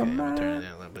am. Who Okay, am I'm I? gonna turn it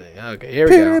down a little bit. Okay, here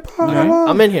we go. Alright.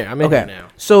 I'm in here. I'm in here now.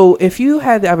 So if you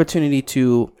had the opportunity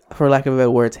to, for lack of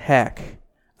better words, hack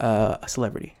a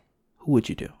celebrity, who would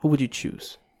you do? Who would you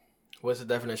choose? What's the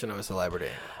definition of a celebrity?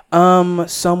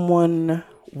 Someone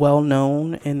well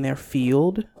known in their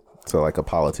field. So like a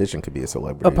politician could be a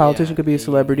celebrity. A politician could be a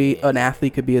celebrity. An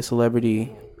athlete could be a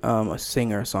celebrity. A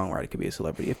singer, a songwriter could be a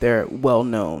celebrity if they're well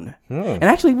known. And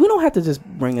actually, we don't have to just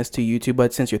bring this to YouTube,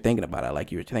 but since you're thinking about it,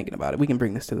 like you were thinking about it, we can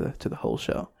bring this to the whole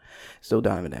show. Still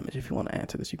Donovan Damage. If you want to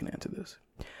answer this, you can answer this.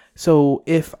 So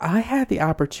if I had the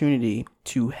opportunity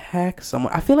to hack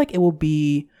someone, I feel like it will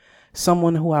be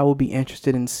someone who I would be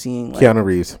interested in seeing. Like, Keanu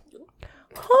Reeves.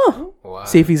 Wow.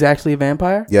 see if he's actually a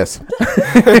vampire. Yes.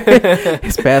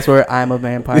 His password: I'm a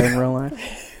vampire in real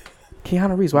life.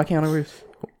 Keanu Reeves. Why Keanu Reeves?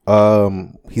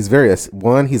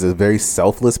 He's a very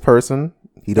selfless person.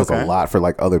 He does Okay. a lot for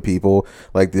like other people.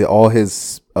 Like all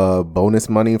his bonus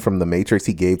money from the Matrix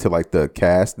he gave to like the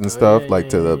cast and stuff,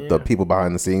 the people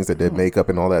behind the scenes that did makeup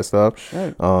and all that stuff.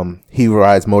 Right. He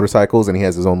rides motorcycles and he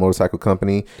has his own motorcycle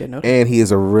company. Didn't know that. And he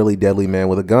is a really deadly man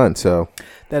with a gun. So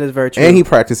That is very true. and he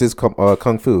practices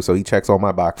kung fu. So he checks all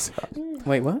my boxes.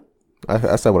 Wait, what?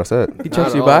 I said what I said. He checks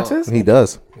Not your all. boxes? He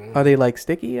does. Are they like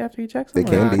sticky after he checks them? They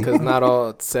can be. Because not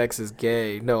all sex is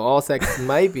gay. No, all sex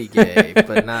might be gay,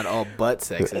 but not all butt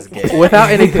sex is gay.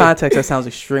 Without any context, that sounds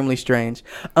extremely strange.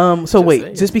 So wait,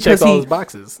 saying. just because Checks all he his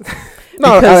boxes.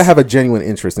 No, I Because- have a genuine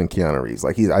interest in Keanu Reeves.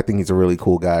 Like I think he's a really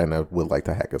cool guy, and I would like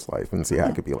to hack his life and see how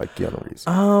I could be like Keanu Reeves.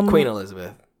 Queen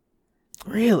Elizabeth.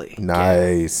 really?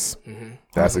 Nice.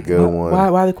 That's a good one.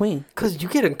 Why the queen? Because you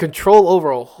get in control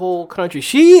over a whole country.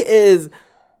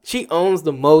 She owns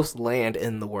the most land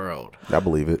in the world. I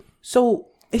believe it. So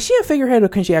is she a figurehead or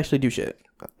can she actually do shit?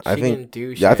 I She think. can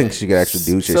do Yeah, I think shit. she could actually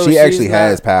do shit. So she she's actually not-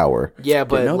 has power. Yeah,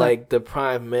 but know that. like the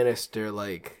prime minister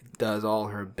like does all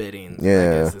her bidding. Yeah.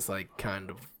 I guess it's like kind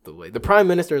of the way. The prime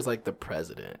minister is like the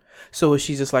president. So is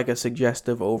she just like a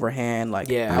suggestive overhand? Like,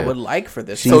 Yeah. I would like for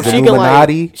this. She's So the she can, like-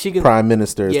 Illuminati. she can- Prime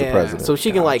Minister is the Yeah, president. so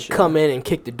she can like Gotcha. come in and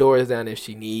kick the doors down if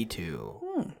she need to,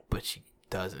 but she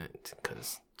doesn't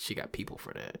because she got people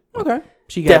for that. Okay.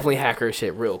 She got Definitely hack her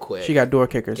shit real quick. She got door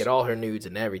kickers. Get all her nudes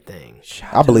and everything.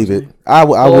 I believe it. I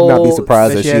would not be Oh,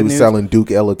 surprised that if she she had was nudes? selling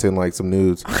Duke Ellington like some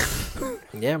nudes.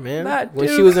 Yeah, man. Not When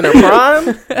she Duke. was in her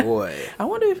prime, boy. I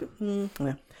wonder if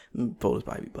yeah. Photos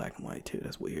probably be black and white too.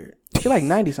 That's weird. She like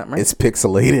 90 something, right? It's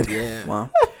pixelated. Yeah. Wow.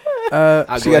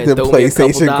 I'll She go got ahead the and throw me a couple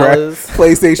PlayStation dollars.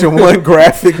 PlayStation 1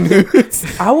 graphic nudes.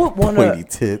 I would want Pointy to.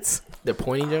 tits. The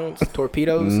pointy jones,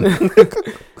 torpedoes,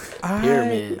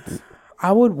 pyramids.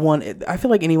 I would want it. I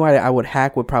feel like anybody I would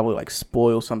hack would probably like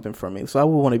spoil something for me. So I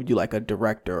would want to do like a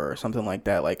director or something like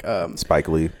that. Like Spike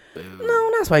Lee. no,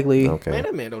 not Spike Lee. Okay. Man,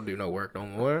 that man don't do no work no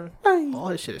more. All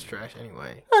his shit is trash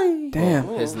anyway. Damn.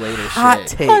 His later Hot shit.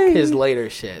 take. His later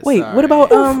shit. Wait, Sorry. what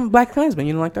about Black Klansman?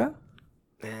 You didn't like that?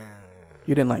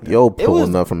 You didn't like that. Yo, was-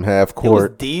 pulling up from half It was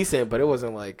court. decent, but it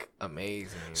wasn't like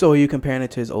amazing. So are you comparing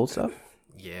it to his old stuff?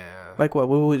 Yeah. Like what?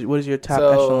 What is your top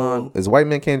So- echelon? Is White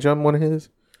Man Can't Jump one of his?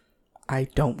 I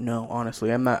don't know.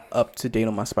 Honestly, I'm not up to date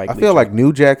on my Spike I Lee feel track. like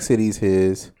New Jack City's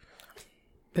his.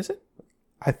 Is it?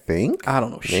 I think. I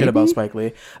don't know shit Maybe? about Spike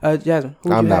Lee. Jasmine, who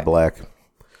would I'm you not hack? black.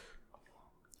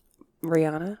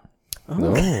 Rihanna.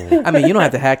 No. I mean, you don't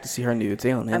have to hack to see her nudes.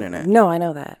 They on the internet. No, I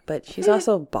know that, but she's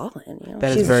also balling. You know,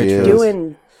 That is she's very true.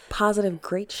 doing positive,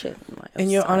 great shit in life. In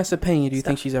your so- honest opinion, do you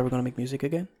think she's ever going to make music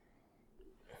again?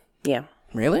 Yeah.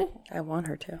 Really? I want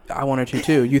her to. I want her to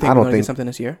too. You think I we're don't gonna get think- something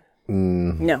this year?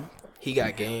 No, He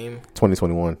got game.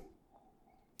 2021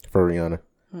 for Rihanna.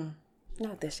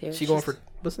 not this year. She going for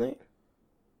what's the name?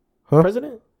 Huh?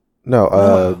 President?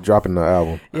 No, dropping the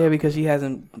album. Yeah, because she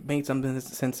hasn't made something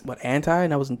since what, Anti,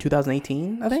 and that was in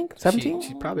 2018, I think, 17.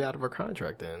 She's probably out of her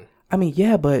contract then. I mean,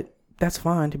 yeah, but that's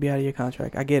fine to be out of your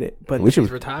contract. I get it, but We should-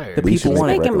 She's retired. The We should people make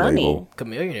want a it. Making record money. label.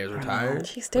 Chameleonaire's retired.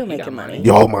 She's still He got making money.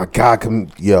 Yo, my God,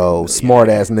 smart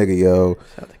ass nigga, yo.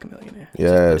 shout out to Chameleonaire. Put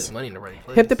Yes, his money in the right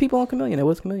place. Hip the people on Chameleonaire.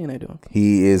 What's Chameleonaire doing?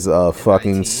 he is a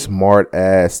fucking MIT. smart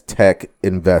ass tech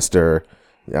investor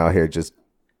out here just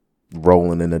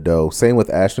rolling in the dough. Same with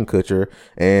Ashton Kutcher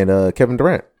and Kevin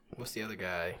Durant. What's the other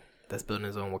guy that's building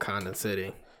his own Wakandan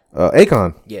city?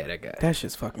 Akon, Yeah, that guy. That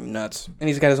shit's fucking nuts. And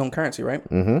he's got his own currency, right?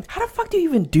 Mm-hmm. How the fuck do you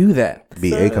even do that?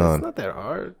 be It's Akon. not that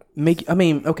hard.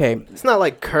 Okay, It's not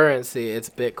like currency. It's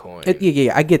Bitcoin.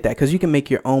 yeah, I get that because you can make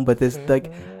your own, but this like,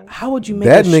 how would you make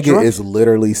That a nigga struct- is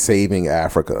literally saving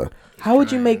Africa. How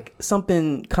would you make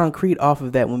something concrete off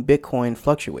of that when Bitcoin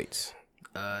fluctuates?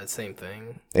 Same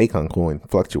thing. Akon coin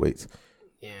fluctuates.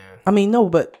 Yeah. I mean, no,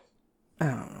 but I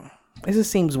don't know. It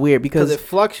just seems weird Because because it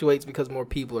fluctuates because more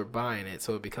people are buying it,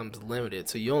 so it becomes limited.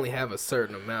 So you only have a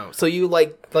certain amount. So you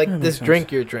like this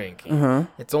drink you're drinking.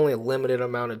 It's only a limited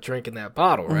amount of drink in that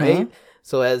bottle, right?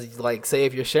 So as like say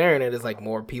if you're sharing it, it's like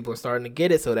more people are starting to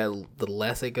get it. So that the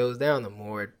less it goes down, the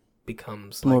more it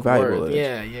becomes more like, valuable worth. it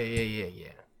is. Yeah.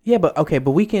 yeah,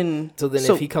 but we can. So then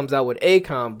if he comes out with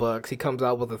Akon bucks, he comes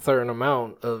out with a certain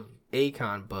amount of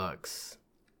Akon bucks.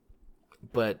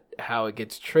 But how it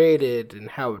gets traded and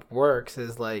how it works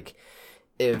is like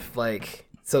if like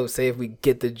so say if we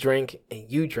get the drink and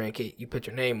you drink it, you put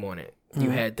your name on it. You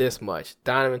had this much.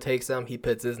 Donovan takes some, he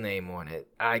puts his name on it.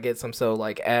 I get some. So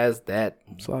like as that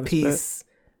a lot of piece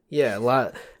yeah, a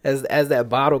lot as that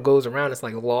bottle goes around, it's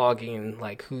like logging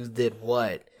like who's did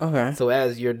what. Okay. So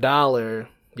as your dollar,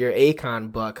 your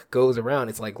Akon buck goes around,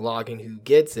 it's like logging who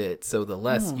gets it. So the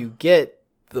less you get,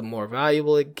 the more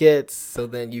valuable it gets. So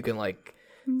then you can like,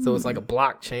 so it's like a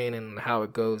blockchain, and how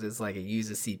it goes is like it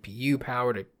uses CPU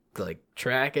power to like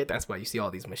track it. That's why you see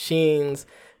all these machines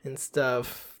and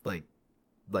stuff like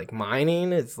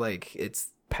mining. It's like it's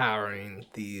powering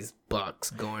these bucks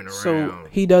going around. So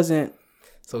he doesn't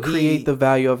So create the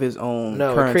value of his own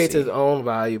no, currency. it creates his own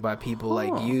value by people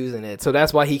like using it. So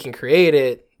that's why he can create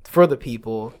it for the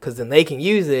people, because then they can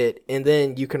use it, and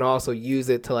then you can also use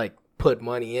it to like put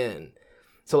money in.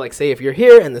 So like say if you're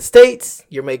here in the States,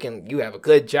 you have a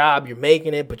good job, you're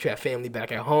making it, but you have family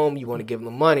back at home, you want to give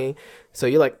them money. So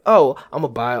you're like, oh, I'm going to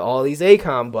buy all these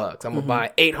Akon bucks. I'm going to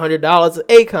buy $800 of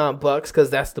Akon bucks because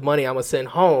that's the money I'm going to send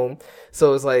home.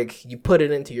 So it's like you put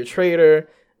it into your trader,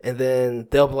 and then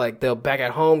they'll back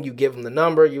at home, you give them the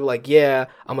number, you're like, yeah,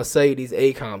 I'm going to sell you these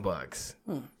Akon bucks.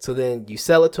 So then you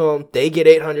sell it to them, they get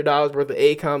 $800 worth of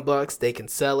Akon bucks, they can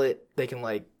sell it, they can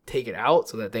like take it out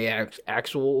so that they have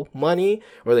actual money,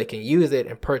 or they can use it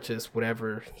and purchase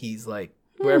whatever he's like,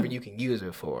 wherever you can use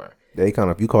it for. The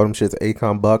Akon, if you call them shits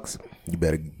Akon bucks, you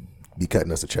better be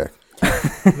cutting us a check.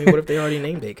 I mean, what if they already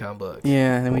named Akon bucks?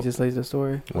 Yeah, and then we just laid the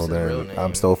story. Well, his real then name?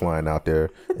 I'm still flying out there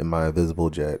in my invisible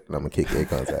jet, and I'm gonna kick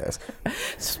Akon's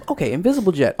ass. Okay,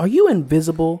 Invisible Jet. Are you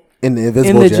invisible In the in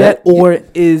invisible the jet, or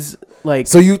is like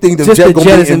so you think the just jet the gonna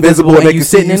jet be is invisible invisible and they and you can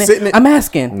see sitting you in it? sitting in it? I'm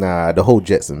asking. Nah, the whole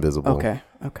jet's invisible. Okay.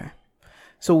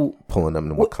 So Pulling them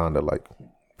to Wakanda like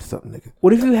something, nigga.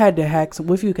 what if you had to hack?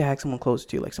 What if you could hack someone close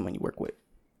to you, like someone you work with?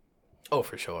 Oh,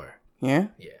 for sure. Yeah.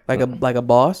 Yeah. Like a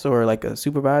boss or like a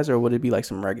supervisor, or would it be like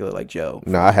some regular like Joe?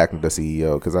 Nah, I hacked the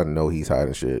CEO because I know he's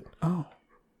hiding shit. Oh.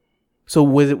 So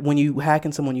was it when you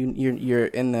hacking someone you're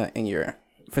in your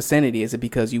vicinity? Is it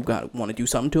because you want to do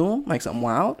something to them, like something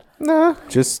wild? Nah,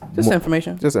 just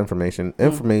Information. Just information.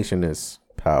 Information is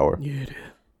power. Yeah.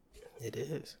 It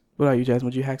is. What are you, Jasmine?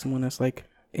 Would you hack someone that's like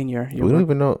in your We don't work?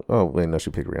 even know. Oh wait, no,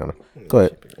 she picked Rihanna. Go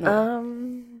ahead.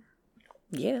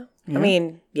 Yeah. I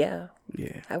mean, yeah.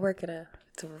 Yeah. I work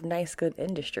it's a nice, good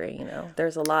industry. You know,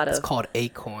 there's a lot It's of called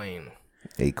Acoin,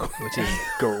 Akon. which is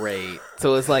great.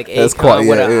 So it's like That's Akon quite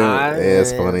with yeah, an yeah, eye. yeah,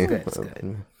 it's funny. That's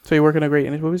good. So you're working a great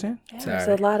industry. What were you saying? there's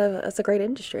a lot of it's a great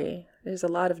industry. There's a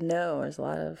lot of there's a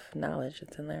lot of knowledge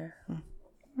that's in there.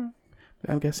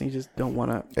 I'm guessing you just don't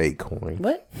want to. Akon.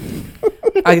 What?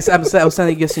 I guess I was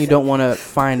guessing you don't want to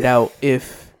find out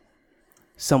if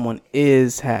someone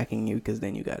is hacking you, because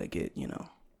then you gotta get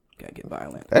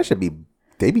violent. That should be.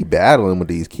 They be battling with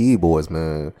these keyboards,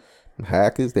 man.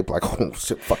 Hackers, they be like, oh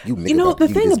shit, fuck you, nigga. You know, I'll the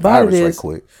give you thing this about it virus is-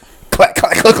 quick. Clack,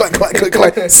 clack, clack, clack, clack,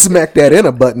 clack, clack. Smack that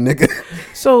enter button, nigga.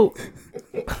 So,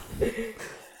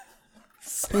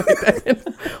 smack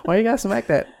that. Why you gotta smack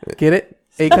that? Get it?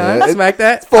 Akon, smack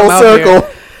that. Full I'm out circle.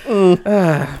 here.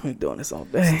 I've been doing this all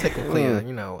day. Technically,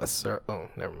 a circle. Oh,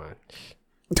 never mind.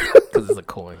 Because it's a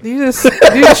coin. You just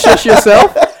shush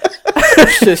yourself.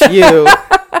 Just you.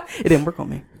 It didn't work on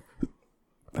me.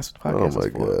 That's what the Oh podcast my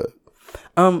is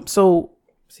for. god. So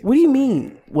what do you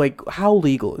mean? Like, how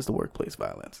legal is the workplace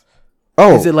violence?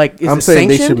 Oh, Is it like? Is I'm it saying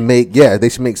sanctioned? they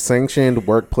should make sanctioned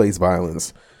workplace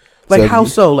violence. Like So how you-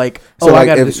 so? Like so, I like,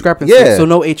 got a if- discrepancy. yeah. So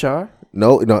no HR.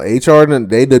 No, HR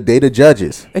they the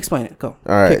judges. Explain it. Go. All Kick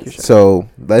right. your shit. So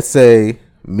let's say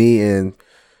me and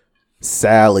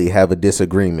Sally have a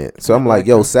disagreement. So I'm like,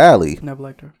 yo, Sally, Never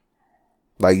liked her.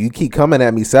 like you keep coming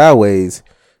at me sideways.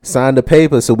 Sign the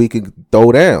paper so we can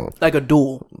throw down. Like a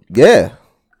duel. Yeah.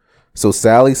 So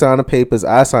Sally signed the papers.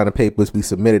 I signed the papers. We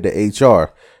submitted to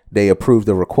HR. They approved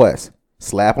the request.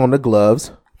 Slap on the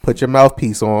gloves. Put your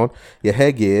mouthpiece on. Your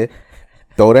headgear.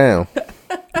 Throw down.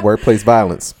 Workplace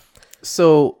violence.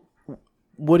 So,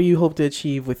 what do you hope to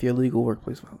achieve with your legal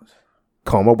workplace violence?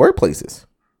 Calmer workplaces.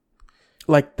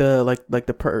 Like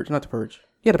the purge, not the purge.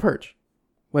 Yeah, the purge,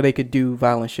 where they could do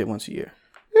violent shit once a year.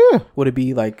 Yeah. Would it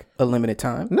be like a limited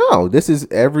time? No, this is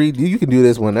you can do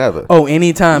this whenever. Oh,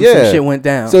 anytime Yeah. some shit went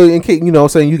down. So in case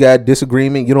saying you got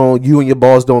disagreement, you and your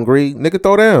boss don't agree, nigga,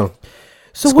 throw down.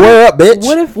 So Square up, bitch.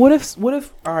 What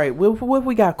if? All right, what if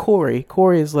we got Corey?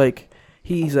 Corey is like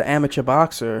he's an amateur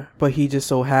boxer, but he just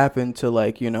so happened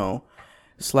to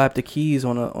slap the keys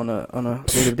on a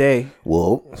native day.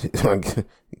 Well,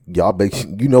 y'all,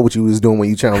 you know what you was doing when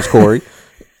you challenged Corey.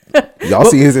 Y'all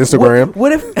see his Instagram.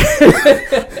 What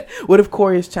if? What if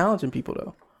Corey is challenging people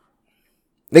though?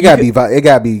 It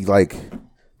gotta be like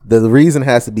the reason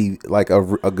has to be like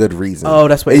a good reason. Oh,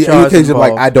 that's what it, HR is in case of like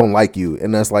involved. I don't like you,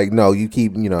 and that's like no, you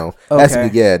keep has to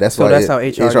be that's so why that's how HR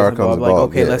gets comes involved. Like,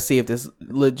 okay, yeah. let's see if this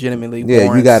legitimately. Yeah, you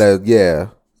warrants- gotta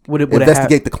Would it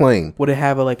investigate the claim. Would it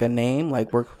have a name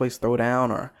like workplace throwdown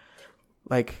or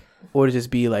would it just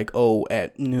be like, oh,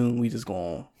 at noon we just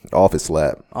going Office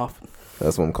slap. off?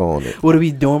 That's what I'm calling it. Would it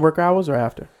be during work hours or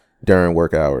after? During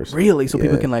work hours. Really? So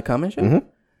people Yeah. can come and shit? Mhm.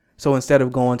 So instead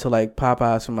of going to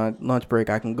Popeyes for my lunch break,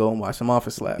 I can go and watch some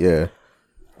Office Slap. Yeah,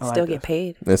 I like Still that. get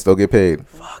paid. and still get paid.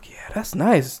 Fuck yeah, that's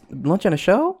nice. Lunch and a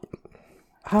show?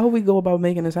 How do we go about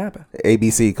making this happen?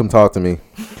 ABC, come talk to me.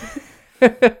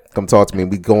 Come talk to me.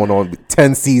 We going on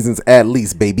 10 seasons at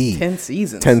least, baby. 10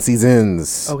 seasons. 10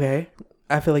 seasons. Okay.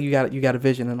 I feel like you got a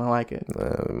vision and I like it.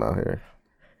 I'm out here.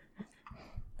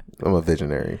 I'm a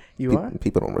visionary. You are?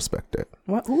 People don't respect that.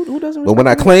 What? Who doesn't But when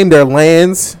I respect claim their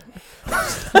lands,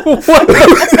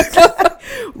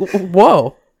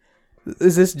 Whoa.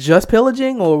 Is this just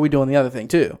pillaging or are we doing the other thing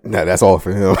too? nah, that's all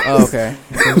for him. Oh, okay.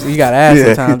 You got to ask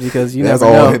Yeah. sometimes because you That's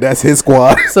never all. know. That's his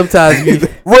squad. Sometimes you,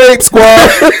 Rape squad.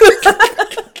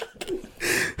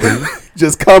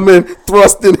 Just coming,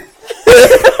 thrusting.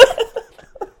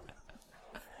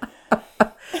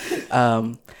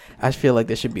 I feel like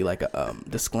there should be like a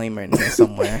disclaimer in there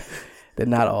somewhere that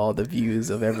not all the views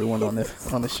of everyone on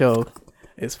the show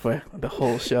is for the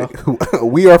whole show.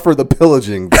 We are for the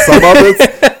pillaging. Some of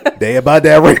us, they about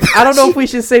that rape. I don't know if we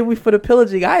should say we for the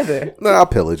pillaging either. No, I'll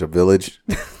pillage a village.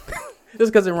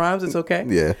 Just because it rhymes, it's okay.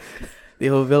 Yeah, The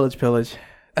whole village pillage.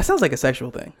 That sounds like a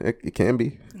sexual thing. it can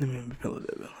be. Pillage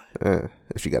that village.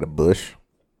 If you got a bush.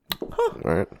 All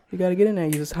right. You got to get in there.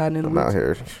 You just hiding in the I'm out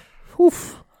woods. here.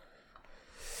 Oof.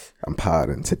 I'm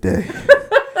potting today.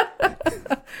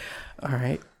 All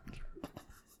right.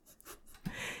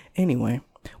 Anyway,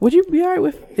 would you be all right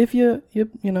with if you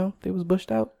they was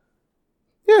bushed out?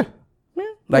 Yeah.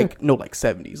 Like no, like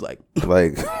 70s, like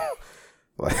Like,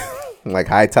 like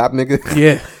high top nigga.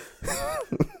 yeah,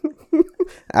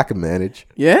 I can manage.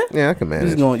 yeah. Yeah, I can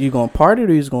manage. You going to party or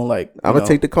you just going like? I'm gonna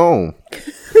take the comb.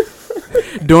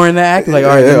 during the act. Like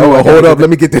all right, Yeah, you know what, hold up. Let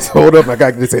me get this. Hold up. I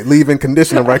got to get this leave-in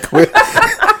conditioner right quick.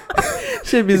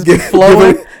 should be give,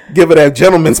 flowing. give it that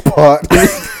gentleman's part.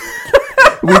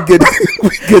 we get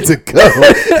to go.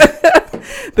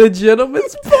 The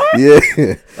gentleman's part.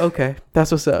 Yeah. Okay,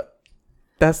 that's what's up.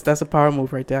 That's a power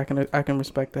move right there. I can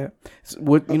respect that.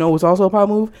 What's also a power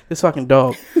move? This fucking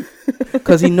dog,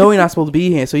 because he know he's not supposed to be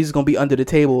here, so he's just gonna be under the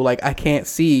table. Like I can't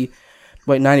see,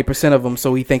 like 90% of him,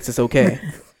 so he thinks it's okay.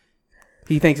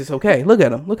 He thinks it's okay. Look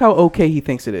at him. Look how okay he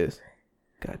thinks it is.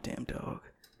 Goddamn dog.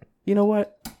 You know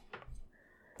what?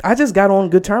 I just got on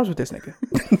good terms with this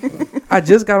nigga. I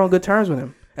just got on good terms with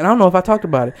him, and I don't know if I talked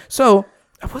about it. So.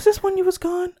 Was this when you was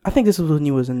gone? I think this was when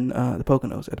you was in the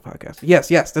Poconos at the podcast.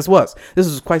 Yes, this was. This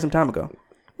was quite some time ago.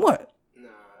 What?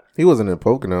 He wasn't in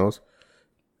Poconos.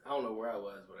 I don't know where I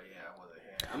was, but yeah, I wasn't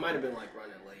here. I might have been like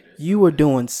running later. You were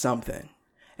doing something,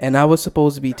 and I was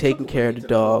supposed to be taking care of the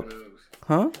dog.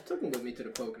 Huh? Took him with me to the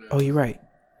Poconos. Oh, you're right.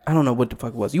 I don't know what the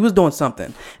fuck it was. You was doing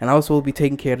something, and I was supposed to be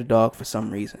taking care of the dog for some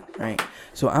reason, right?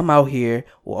 So I'm out here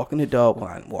walking the dog. Well,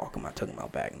 I didn't walk him. I took him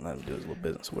out back and let him do his little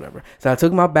business or whatever. So I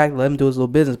took him out back, let him do his little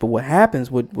business. But what happens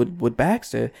with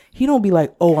Baxter, he don't be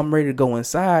like, oh, I'm ready to go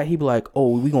inside. He be like,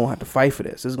 oh, we going to have to fight for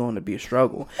this. It's going to be a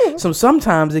struggle. So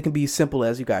sometimes it can be simple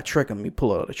as you got to trick him. You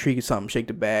pull out a tree or something, shake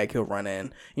the bag, he'll run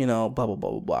in, blah, blah, blah,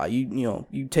 blah, blah.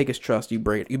 You take his trust, you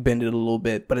break it, you bend it a little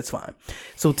bit, but it's fine.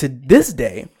 So to this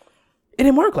day, it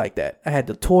didn't work like that. I had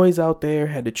the toys out there,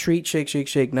 had the treat, shake, shake,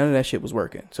 shake. None of that shit was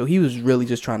working. So he was really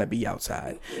just trying to be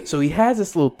outside. So he has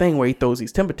this little thing where he throws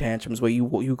these temper tantrums where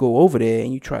you go over there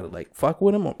and you try to like fuck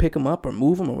with him or pick him up or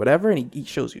move him or whatever. And he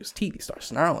shows you his teeth. He starts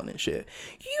snarling and shit.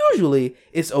 Usually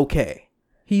it's okay.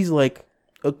 He's like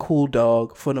a cool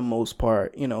dog for the most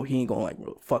part. He ain't gonna like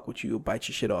fuck with you, bite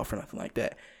your shit off or nothing like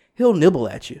that. He'll nibble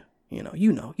at you.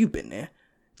 You've been there.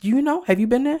 Have you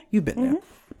been there? You've been there.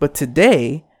 But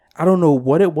today, I don't know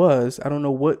what it was. I don't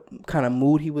know what kind of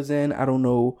mood he was in. I don't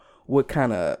know what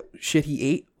kind of shit he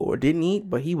ate or didn't eat,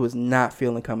 but he was not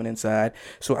feeling coming inside.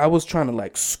 So I was trying to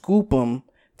like scoop him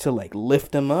to like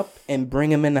lift him up and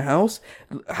bring him in the house.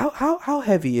 How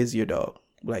heavy is your dog?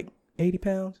 Like 80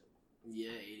 pounds? Yeah,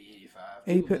 80, 85.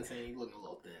 80 People been saying he's looking a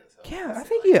little thin. So Yeah, I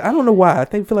think, I don't know why. I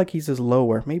feel like he's just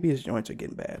lower. Maybe his joints are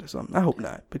getting bad or something. I hope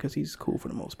not, because he's cool for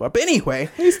the most part. But anyway,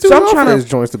 He's too I'm old trying for to his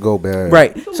joints to go bad.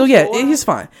 Right. So yeah, he's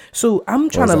fine. So I'm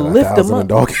trying to lift him up.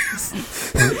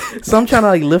 So I'm trying to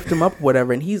like lift him up,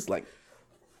 whatever, and he's like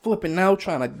flipping out,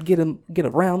 trying to get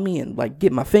around me and like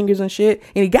get my fingers and shit.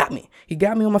 And he got me. He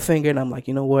got me on my finger, and I'm like,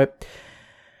 you know what?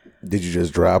 Did you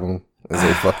just drop him and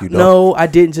say fuck you? Dog? No, I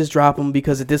didn't just drop him,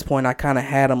 because at this point I kind of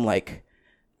had him like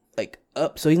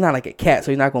up, so he's not like a cat,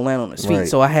 so he's not gonna land on his feet. Right.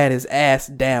 So I had his ass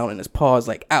down and his paws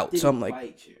like out. So I'm like,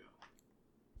 bite you?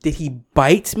 did he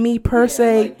bite me per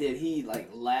se? Like, did he like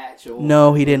latch on?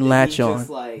 No, he didn't latch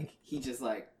on. He just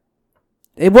like.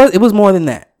 It was more than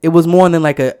that. It was more than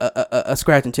like a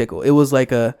scratch and tickle. It was a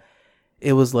nip.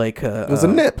 It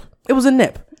was a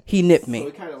nip. He nipped me. So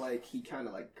he kind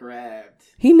of like grabbed.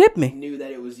 He nipped me. Knew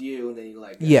that it was you, and then he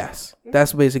like. Yes,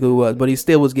 that's basically what it was. But he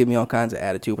still was giving me all kinds of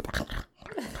attitude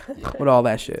with all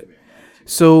that shit.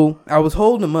 So I was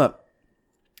holding him up.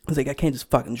 I was like, I can't just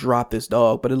fucking drop this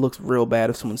dog, but it looks real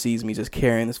bad if someone sees me just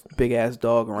carrying this big ass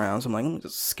dog around. So I'm like, I'm gonna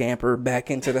just scamper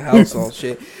back into the house, all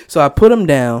shit. So I put him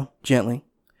down gently,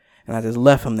 and I just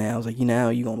left him there. I was like,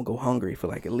 you're gonna go hungry for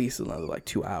like at least another like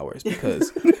 2 hours,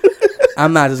 because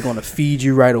I'm not just gonna feed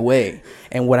you right away.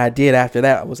 And what I did after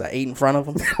that was I ate in front of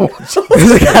him.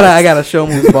 I gotta show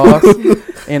him who's boss.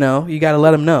 You gotta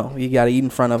let him know. You gotta eat in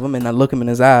front of him, and I look him in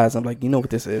his eyes. I'm like, you know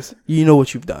what this is. You know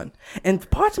what you've done. And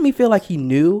parts of me feel like he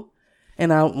knew,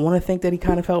 and I want to think that he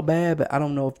kind of felt bad, but I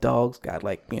don't know if dogs got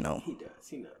like, He does.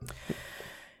 He knows.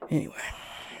 Anyway,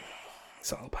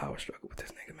 it's all a power struggle with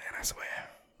this nigga, man. I swear,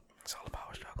 it's all a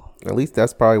power struggle. At least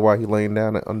that's probably why he laying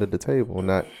down under the table,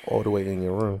 not all the way in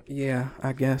your room. Yeah,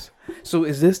 I guess. So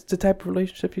is this the type of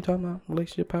relationship you're talking about?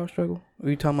 Relationship power struggle? Are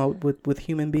you talking about with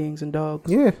human beings and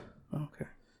dogs? Yeah. Okay.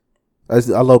 I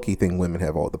low-key think women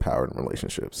have all the power in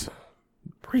relationships.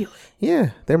 Really?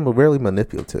 Yeah, they're really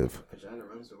manipulative. Vagina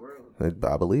runs the world.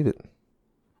 I believe it.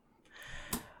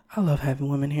 I love having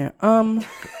women here.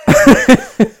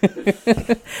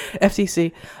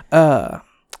 FTC.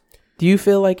 Do you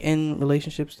feel like in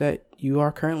relationships that you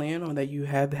are currently in, or that you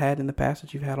have had in the past,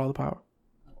 that you've had all the power?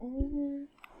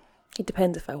 It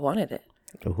depends if I wanted it.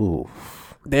 Ooh.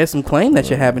 There's some claim that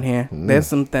you're having here. There's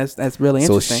some that's really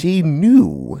interesting. So she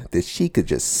knew that she could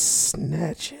just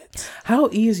snatch it. How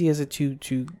easy is it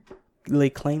to lay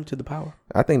claim to the power?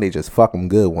 I think they just fuck them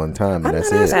good one time, and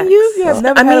that's it. You have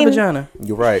never had a vagina.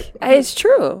 You're right. It's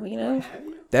true,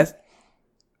 That's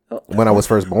When I was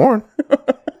first born.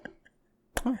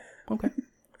 okay.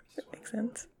 Makes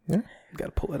sense. Yeah. You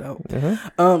gotta pull it out.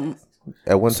 Mm-hmm.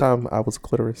 At one time, I was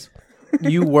clitoris.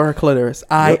 You were clitoris.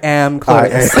 I am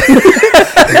clitoris.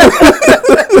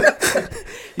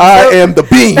 I am the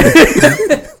bean.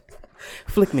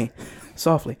 Flick me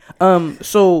softly.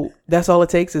 So that's all it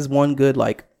takes is one good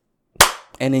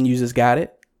and then you just got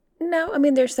it. No, I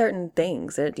mean there's certain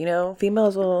things that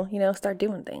females will start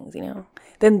doing things.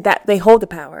 Then that they hold the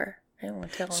power. I don't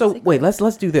want to tell. So wait, let's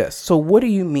do this. So what do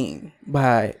you mean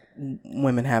by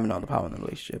women having all the power in the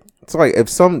relationship? It's like if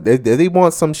they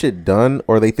want some shit done,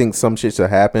 or they think some shit should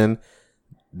happen,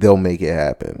 they'll make it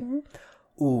happen. Mm-hmm.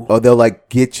 Ooh. Or they'll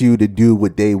get you to do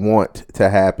what they want to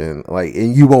happen,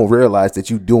 and you won't realize that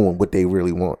you doing what they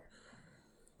really want.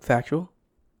 Factual.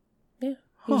 Yeah.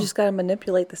 You just gotta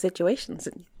manipulate the situations,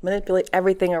 and manipulate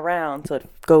everything around so it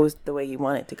goes the way you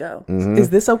want it to go. Is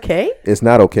this okay? It's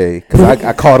not okay because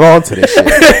I caught on to this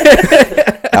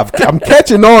shit. I'm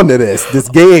catching on to this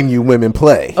game you women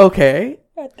play. Okay.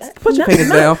 Put your fingers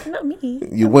down. Not me.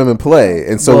 You women play,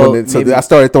 and so Well, I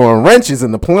started throwing wrenches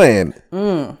in the plan.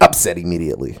 Upset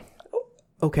immediately.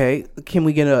 Okay. Can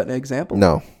we get an example?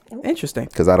 No, Interesting.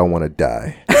 because I don't want to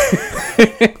die.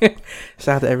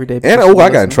 Shout out to Everyday. And I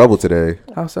got in trouble today.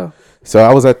 How so? So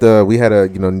I was we had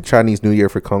a Chinese New Year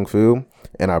for Kung Fu,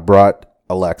 and I brought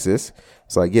Alexis.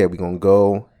 It's like, yeah, we're gonna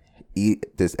go eat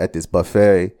at this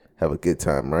buffet, have a good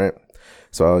time, right?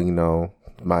 So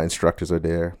my instructors are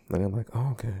there, and I'm like, oh,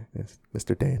 okay, it's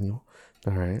Mr. Daniel.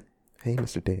 All right, hey,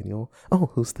 Mr. Daniel.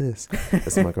 Oh, who's this?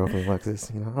 This is my girlfriend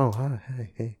Alexis. Oh, hi,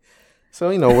 hey. So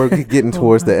we're getting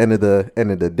towards the end of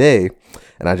the day,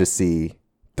 and I just see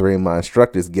 3 of my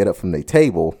instructors get up from their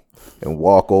table and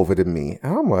walk over to me.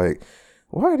 And I'm like,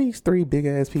 why are these 3 big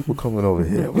ass people coming over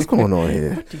here? What's going on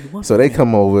here? So they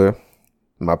come over.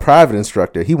 My private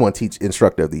instructor, he won Teach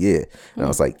Instructor of the Year. And I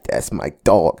was like, that's my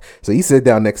dog. So he sat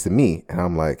down next to me, and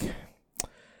I'm like,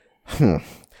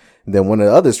 Then one of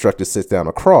the other instructors sits down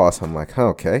across. I'm like,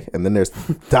 okay. And then there's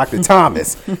Dr.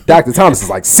 Thomas. Dr. Thomas is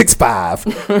like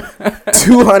 6'5",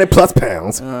 200 plus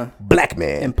pounds, black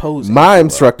man. Imposing. My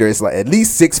instructor is like at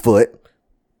least 6 foot,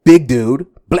 big dude,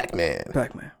 black man.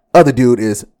 Black man. Other dude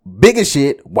is big as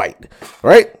shit, white.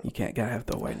 Right? You gotta have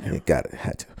the white now. You got it.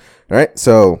 Had to. All right.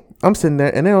 So I'm sitting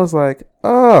there, and then I was like,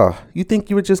 oh, you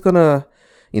think you were just gonna,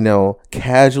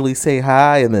 casually say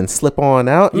hi and then slip on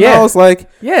out? And Yeah. I was like,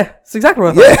 Yeah, that's exactly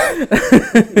what I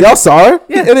thought. yeah. Y'all saw her?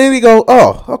 Yeah. And then he go,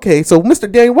 oh, okay. So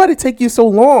Mr. Daniel, why did it take you so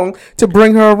long to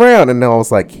bring her around? And then I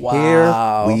was like,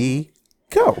 Wow. here we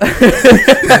go.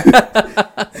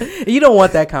 You don't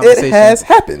want that conversation. It has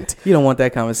happened. You don't want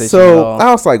that conversation at So all.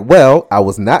 I was like, well, I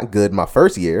was not good my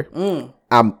first year.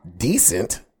 I'm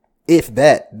decent, if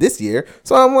that, this year.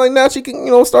 So I'm like, now she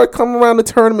can, start coming around the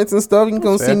tournaments and stuff. You can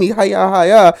go see me,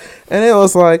 hiya. And it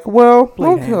was like, well,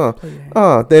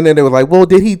 okay. Then they were like, well,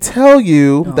 did he tell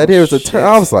you that there was a turn?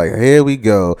 I was like, here we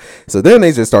go. So then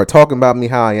they just start talking about me,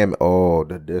 how I am. Oh,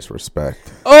 the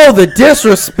disrespect. Oh, the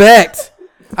disrespect.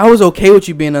 I was okay with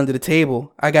you being under the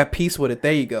table. I got peace with it.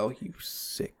 There you go. You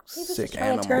sick Trying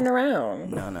animal. to turn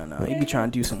around. No. You be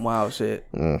trying to do some wild shit.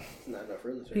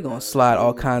 You gonna slide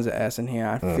all kinds of ass in here.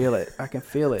 I feel it. I can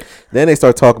feel it. Then they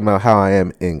start talking about how I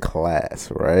am in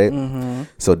class, right?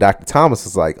 So Dr. Thomas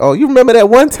was like, oh, you remember that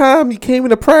one time you came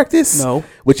into practice? No.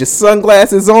 With your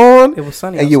sunglasses on? It was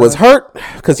sunny And you was outside. hurt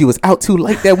because you was out too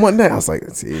late that one night. I was like,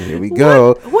 see, here we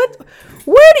go. What?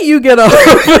 Where do you get off?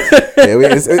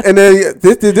 And then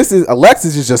this is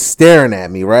Alexis is just staring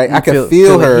at me, right? I can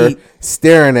feel the her heat.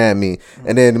 staring at me.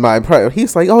 And then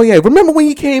he's like, oh yeah, remember when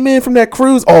you came in from that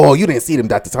cruise? Oh, you didn't see them,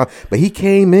 Dr. Tom. But he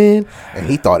came in and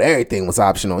he thought everything was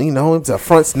optional. It was a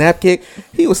front snap kick.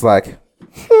 He was like,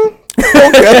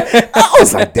 okay. I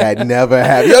was like, that never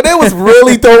happened. They was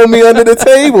really throwing me under the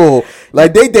table.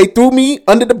 Like they threw me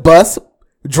under the bus,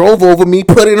 drove over me,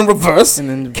 put it in reverse, And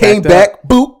then came backed back,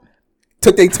 boop,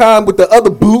 took their time with the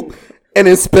other boot, and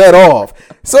then sped off.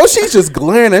 So she's just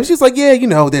glaring at him. She's like, yeah,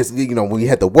 there's, when you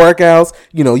had the workouts,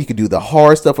 you could do the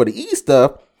hard stuff or the easy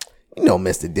stuff.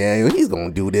 Mr. Daniel, he's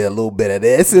going to do a little bit of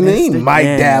this, and then he Mr. might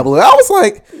Daniel. dabble. I was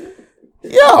like,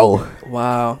 yo.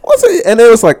 Wow. What's it? And it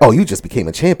was like, oh, you just became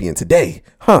a champion today,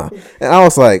 huh? And I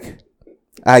was like,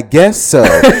 I guess so.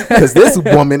 Because this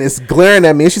woman is glaring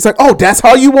at me, and she's like, oh, that's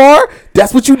how you are?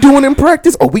 That's what you doing in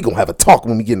practice? Oh, we going to have a talk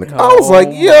when we get in the car. I was like,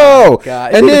 yo.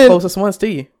 God. And Be the then, closest ones to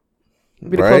you.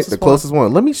 Be the closest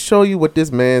one. Let me show you what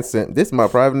this man sent. This is my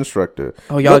private instructor.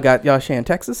 Oh, y'all sharing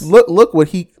Texas? Look what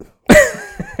he.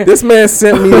 This man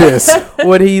sent me this.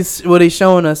 What he's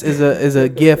showing us is a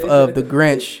gif of the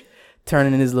Grinch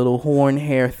turning his little horn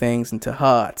hair things into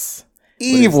hearts.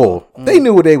 Evil. They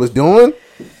knew what they was doing.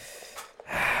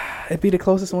 It'd be the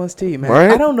closest ones to you, man.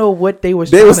 Right? I don't know what they were.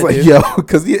 They trying was to like, do. yo,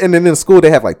 because and then in school they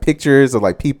have like pictures of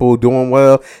like people doing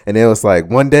well, and it was like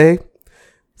one day,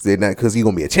 because you're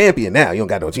gonna be a champion now. You don't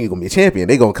got no chance, you're gonna be a champion.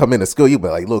 They gonna come into school, you be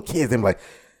like little kids. They be like,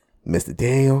 Mr.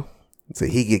 Daniel, so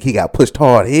he got pushed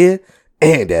hard here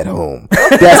and at home.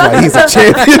 That's why he's a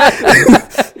champion.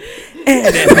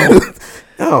 And at home.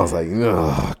 I was like,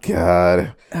 oh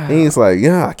god. And he's like,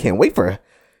 yeah, I can't wait for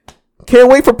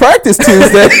practice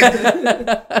Tuesday.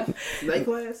 Night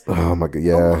class? Oh my god,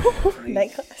 yeah.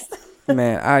 Night class.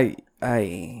 Man, I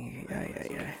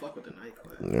Fuck with the night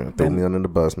class. Yeah, throw me under the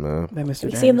bus, man. that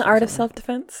Mr. You seen The Art of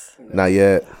Self-Defense? Not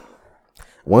yet.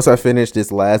 Once I finish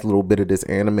this last little bit of this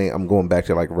anime, I'm going back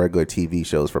to like regular TV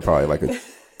shows for probably like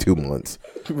 2 months.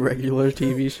 Regular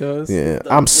TV shows. Yeah,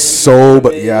 I'm so,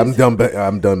 but yeah, I'm done.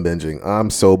 I'm done binging. I'm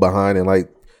so behind in like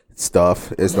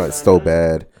stuff. It's not so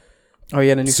bad. Oh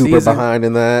yeah, the new Super season. behind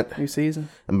in that. New season.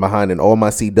 I'm behind in all my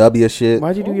CW shit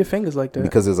Why'd you do your fingers like that?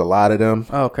 because there's a lot of them.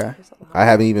 Oh, okay. I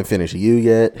haven't even finished You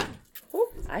yet.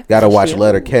 I Gotta finished watch it.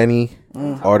 Letter Kenny,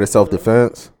 Art of Self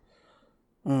Defense.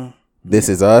 This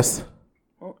Is Us.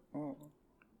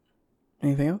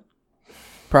 Anything else?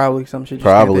 Probably some shit you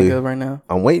Probably. can't think of right now.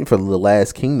 I'm waiting for The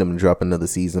Last Kingdom to drop another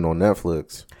season on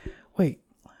Netflix. Wait.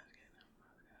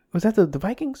 Was that the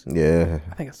Vikings? Yeah,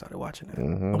 I think I started watching it.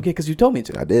 Okay, because you told me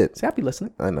to. I did. See, I be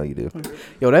listening. I know you do.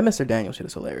 Yo, that Mr. Daniel shit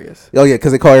is hilarious. Oh yeah,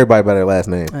 because they call everybody by their last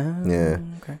name. Yeah,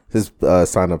 Okay. his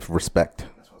sign up for respect.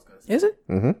 Is it?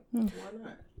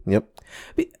 Yep.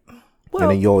 Well,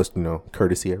 And then you always,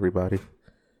 courtesy everybody.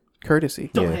 courtesy.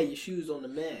 Yeah. your shoes on the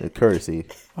mat. Courtesy.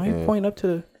 Why you point up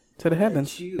to the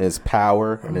heavens? It's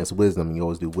power and it's wisdom. You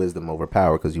always do wisdom over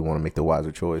power because you want to make the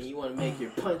wiser choice. You want to make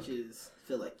your punches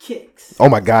feel like kicks. Oh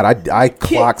my God, I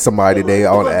clocked somebody today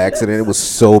on accident. It was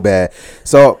so bad.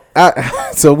 So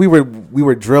we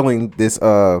were drilling this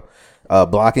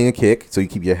blocking a kick. So you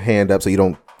keep your hand up so you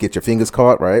don't get your fingers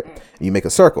caught, right? And you make a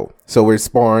circle. So we're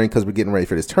sparring because we're getting ready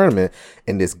for this tournament,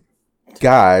 and this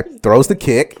guy throws the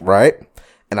kick, right?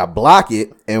 And I block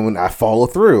it, and when I follow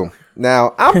through.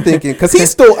 Now I'm thinking because he's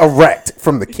still erect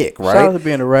from the kick, right? Shout out to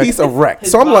being erect. He's erect.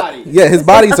 His So I'm body. like, yeah, his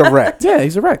body's erect. Yeah,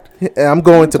 he's erect. And I'm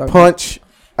going to punch.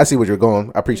 I see where you're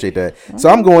going. I appreciate that. So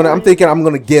I'm thinking I'm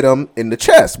going to get him in the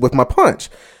chest with my punch.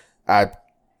 I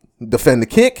defend the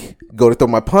kick, go to throw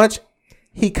my punch.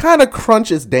 He kind of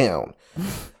crunches down.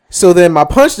 So then my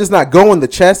punch does not go in the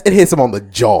chest. It hits him on the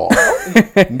jaw.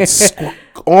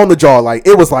 On the jaw. Like,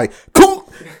 it was like, cool.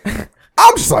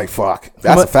 I'm just like, fuck.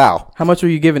 That's a foul. How much were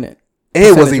you giving it?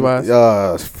 It was even,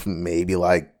 Percentage-wise? maybe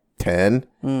like 10.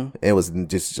 It was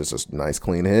just a nice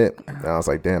clean hit. And I was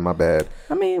like, damn, my bad.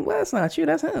 I mean, well, that's not you.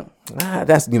 That's him.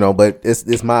 That's but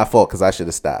it's my fault because I should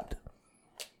have stopped.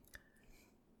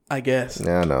 I guess.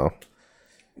 Yeah, I know.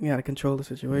 You got to control the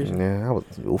situation. Yeah, I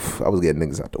was getting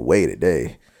niggas out the way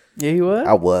today. Yeah, you was?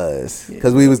 I was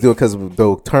because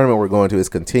the tournament we're going to is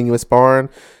continuous sparring.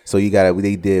 So they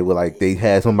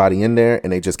had somebody in there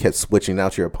and they just kept switching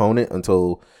out your opponent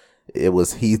until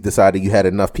he decided you had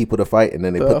enough people to fight, and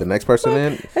then they put the next person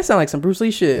in. That sound like some Bruce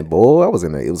Lee shit. And boy, I was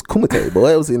in there. It was Kumite.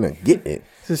 Boy, I was in there getting it.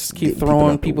 Just keep Getting throwing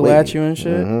out the people way. at you and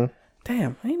shit.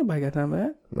 Damn, ain't nobody got time for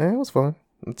that. Man, it was fun.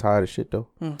 I'm tired of shit though.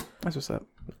 That's what's up.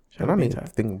 Shout And out I to need Bean to Time.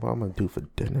 think what I'm gonna do for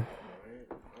dinner.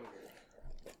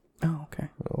 Oh, okay.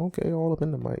 Okay, all up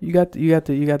in the mic. You got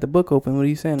the book open. What are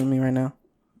you saying to me right now?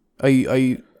 Are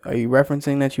you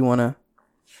referencing that you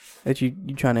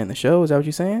trying to end the show? Is that what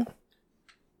you're saying?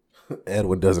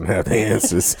 Edwin doesn't have the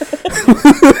answers.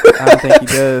 I don't think he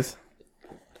does.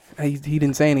 He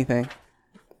didn't say anything.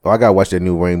 Oh, I gotta watch that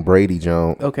new Wayne Brady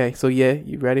joint. Okay, so yeah,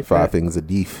 you ready for Five that? Fingers of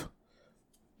Deef.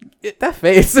 That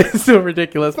face is so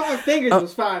ridiculous. 5 fingers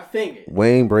was 5 fingers.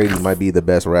 Wayne Brady might be the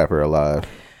best rapper alive.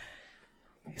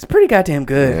 It's pretty goddamn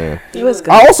good. Yeah. He was good.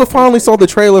 I also finally saw the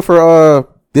trailer for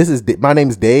My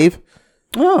Name's Dave,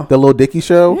 Oh, the Lil Dicky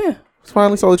show. yeah.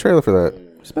 Finally saw the trailer for that.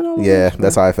 It's been all over Yeah, the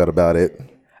that's how I felt about it.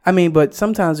 I mean, but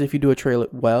sometimes if you do a trailer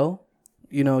well,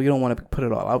 you don't want to put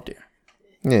it all out there.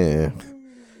 Yeah.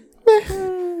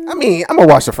 I mean, I'm gonna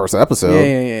watch the first episode.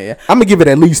 Yeah. I'm gonna give it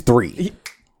at least 3.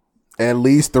 At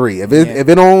least 3. If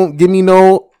it don't give me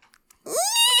no,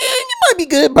 it might be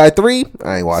good by 3.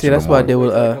 I ain't watching. See, that's no what I more. did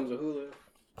with Comes a Hulu.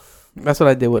 That's what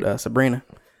I did with Sabrina.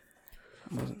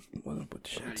 I wasn't with the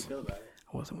How do you shits. feel about it?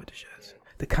 I wasn't with the shits.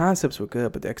 The concepts were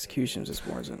good, but the execution just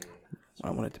wasn't what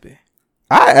I wanted it to be.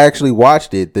 I actually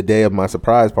watched it the day of my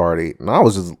surprise party, and I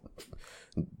was just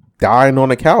dying on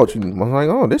the couch. And I was like,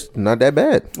 "Oh, this is not that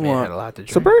bad." Man, had a lot to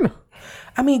drink. Sabrina.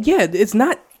 I mean, yeah, it's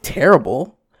not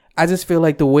terrible. I just feel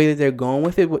like the way that they're going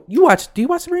with it. Do you watch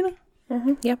Sabrina?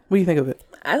 Yeah, What do you think of it?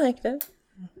 I liked it.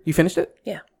 You finished it?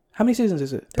 Yeah. How many seasons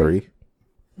is it? 3.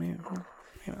 Man, I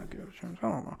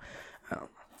don't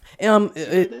know.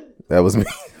 That was me.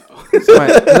 Is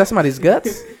that somebody's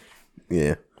guts?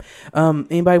 Yeah.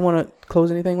 Anybody want to close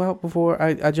anything out before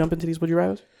I jump into these would you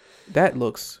rather? That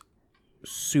looks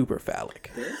super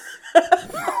phallic.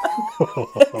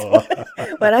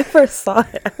 When I first saw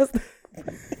it, I was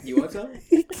You want some?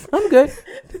 I'm good.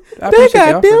 I They appreciate the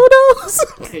got offer.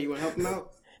 dildos. Hey, you want to help him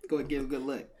out? Go ahead, give him a good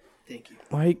lick. Thank you.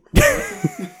 Like,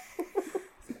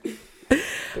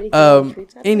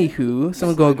 anywho,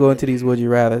 someone's gonna go into these would you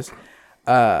rather's.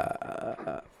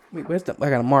 Wait, I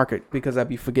gotta mark it because I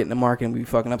be forgetting to mark it and we be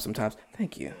fucking up sometimes.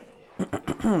 Thank you.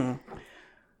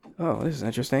 Oh, this is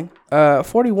interesting.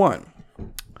 41.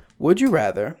 Would you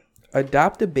rather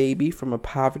adopt a baby from a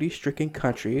poverty-stricken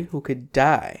country who could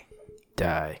die,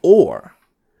 Die. or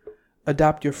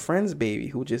adopt your friend's baby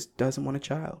who just doesn't want a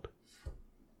child.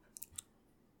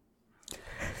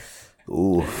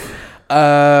 Ooh.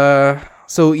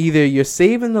 So either you're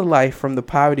saving the life from the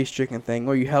poverty-stricken thing,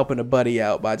 or you're helping a buddy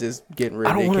out by just getting rid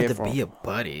I of don't their want kid it for to be him. a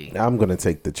buddy. I'm gonna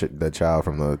take the child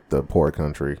from the poor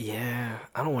country. Yeah,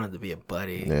 I don't want it to be a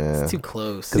buddy. Yeah. It's too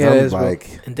close. Because Yeah, that I'm is real.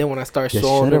 like, And then when I start You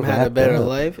showing them should've how to wrapped better up.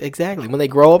 life, exactly. When they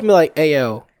grow up, I'm like, hey,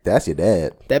 yo, that's your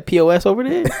dad. that POS over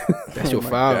there, that's your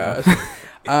father.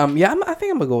 Yeah, I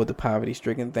think I'm gonna go with the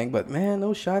poverty-stricken thing. But man,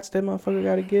 those shots that motherfucker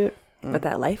gotta get. But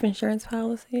that life insurance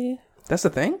policy, That's the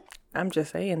thing. I'm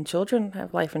just saying, children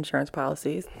have life insurance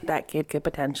policies. That kid could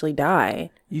potentially die.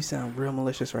 You sound real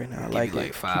malicious right now. Give Like you like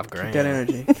it. $5 Keep grand. that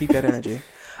energy. Keep that energy.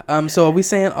 So are we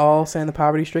saying the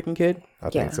poverty-stricken kid? I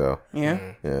think so.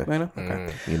 Yeah. Yeah. Lena?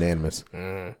 Okay. Unanimous.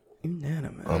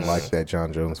 Unanimous. Unlike that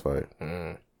John Jones fight.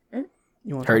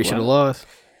 You want Heard he should have lost.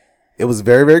 It was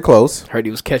very, very close. Heard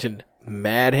he was catching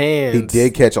mad hands. He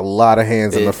did catch a lot of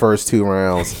hands in the first 2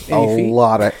 rounds. Any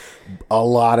feet? A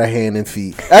lot of hand and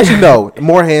feet. Actually, no,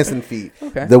 more hands than feet.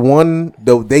 Okay.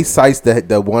 They sized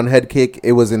the one head kick.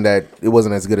 It wasn't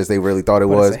as good as they really thought it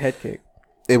What was. is a head kick?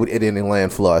 It didn't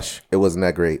land flush. It wasn't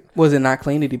that great. Was it not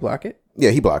clean? Did he block it?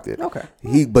 Yeah, he blocked it.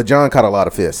 Okay. But John caught a lot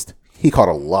of fist. He caught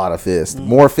a lot of fist.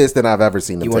 More fist than I've ever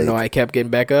seen him You want take. to know how he kept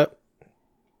getting back up?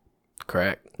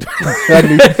 Crack.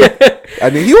 I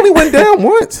mean, he only went down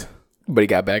once. But he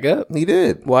got back up. He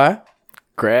did. Why?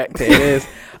 Crack. There it is.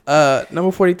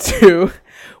 Number 42.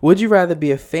 Would you rather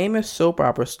be a famous soap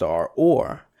opera star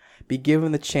or be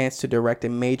given the chance to direct a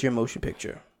major motion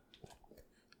picture?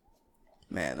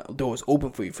 Man, the door is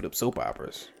open for you for the soap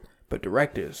operas. But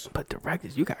directors, But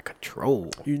directors, you got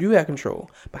control. you do have control.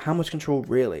 But how much control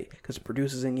really? Because the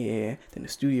producer's in your ear, then the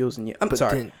studio's in your... I'm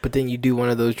sorry. But then you do one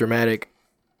of those dramatic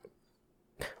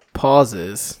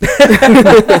pauses.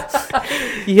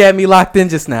 You had me locked in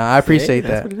just now. I appreciate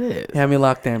That's that. what it is. You had me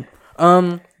locked in.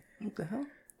 What the hell?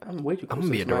 I'm way too I'm close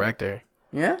gonna be to a this mic. director.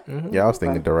 Yeah? Yeah, I was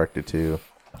thinking director too.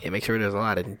 Yeah, make sure there's a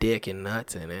lot of dick and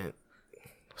nuts in it.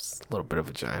 Just a little bit of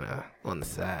vagina on the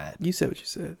side. You said what you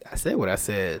said. I said what I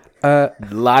said. Uh,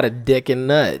 A lot of dick and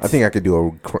nuts. I think I could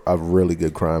do a really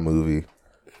good crime movie.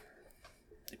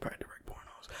 you probably direct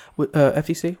pornos. What,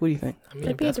 FTC, what do you think? I mean,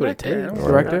 Could if be a that's what it director. takes.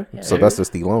 Director? Yeah. Sylvester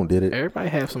Stallone did it. Everybody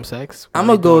have some sex. I'm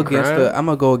while gonna go they doing against crime. I'm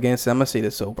gonna go against. I'm gonna say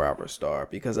the soap opera star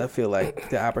because I feel like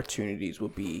the opportunities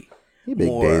would be Big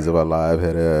more. Days of Our Life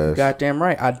had ass. Goddamn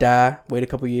right. I die. Wait a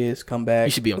couple years. Come back.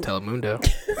 You should be on Telemundo.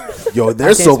 Yo, their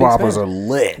can't soap speak operas Spanish. are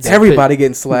lit. Everybody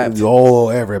getting slapped. Oh,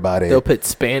 everybody. They'll put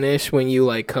Spanish when you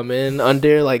like come in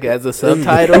under like as a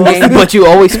subtitle, but you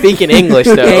always speak in English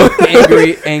though.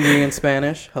 angry in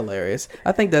Spanish. Hilarious.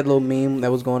 I think that little meme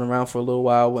that was going around for a little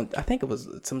while when I think it was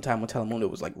sometime when Telemundo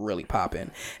was like really popping.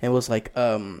 And it was like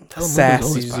sass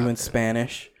always uses you in poppin'.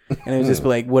 Spanish. And it was just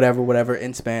like whatever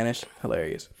in Spanish.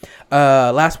 Hilarious.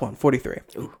 Last one, 43.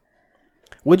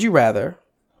 Would you rather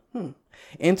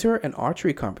enter an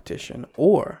archery competition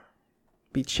or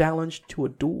be challenged to a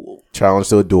duel? Challenge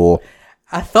to a duel.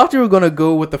 I thought you were gonna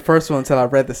go with the first one until I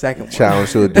read the second one. Challenge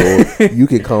to a duel. You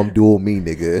can come duel me,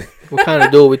 nigga. What kind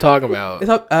of duel we talking about? It's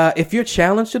up, if you're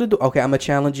challenged to the duel, okay, I'm gonna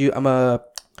challenge you. I'm a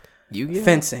You get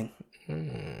fencing. You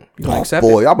gonna Oh, accept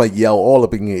boy, I'm going to yell all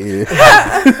up in your ear.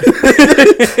 it?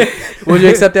 Would you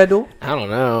accept that duel? I don't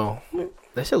know.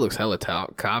 That shit looks hella It's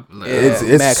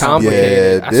mad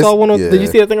complicated. yeah, I saw one. Did you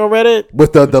see that thing on Reddit?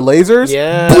 With the lasers?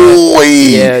 Yeah. Boy!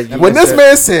 Yeah, When you this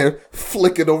man said,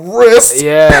 flicking the wrist.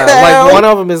 Yeah, pow. like one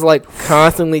of them is like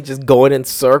constantly just going in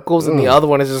circles, and the other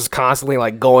one is just constantly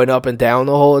like going up and down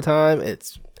the whole time.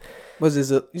 It's Was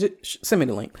this send me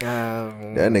the link?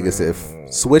 That nigga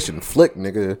said, swish and flick,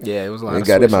 nigga. yeah, it was a lot. They of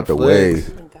got him switch out the and way.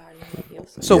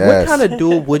 flicks. So Yes. what kind of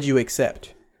duel would you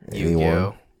accept? Anyone.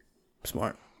 Yu-Gi-Oh.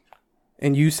 Smart.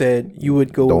 And you said you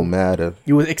would go. Don't matter.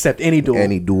 You would accept any duel.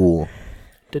 Any duel.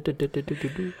 What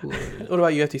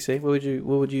about you, FTC?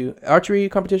 What would you archery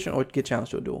competition or get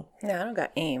challenged to a duel? No, I don't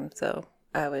got aim, so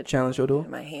I would. Challenge to a duel.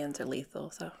 My hands are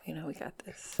lethal, so we got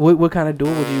this. What kind of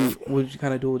duel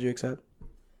would you accept?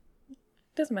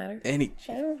 Doesn't matter. Any.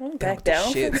 I don't back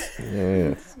down. Shit.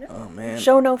 Yeah. Oh man.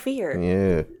 Show no fear.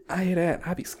 Yeah. I hear that.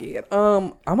 I'd be scared.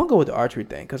 I'm gonna go with the archery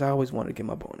thing because I always wanted to get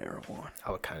my bow and arrow on.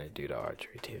 I would kind of do the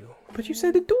archery too. But you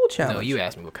said the duel challenge. No, you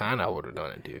asked me what kind I would have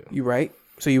done it too. You right?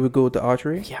 So you would go with the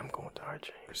archery? Yeah, I'm going with the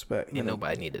archery. Respect. Ain't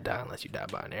nobody need to die unless you die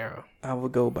by an arrow. I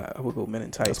would go men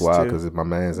in tights. That's wild too. because my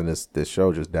man's in this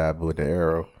show just died with the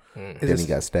arrow. Is Then this he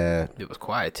got stabbed. It was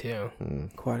quiet too.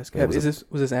 quite a scab? Was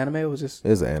this anime or was this?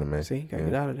 It's an anime. See, gotta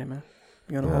get out of there, man.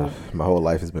 You know. My whole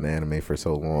life has been anime for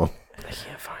so long. I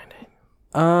can't find it.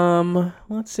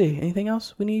 Let's see. Anything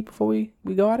else we need before we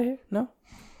go out of here? No.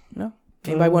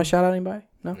 Anybody want to shout out anybody?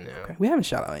 No. Okay. We haven't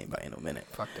shout out anybody in a minute.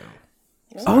 Fuck them.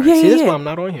 Oh yeah, See, yeah. that's why I'm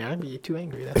not on here. I'd be too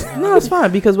angry. That's why. No, it's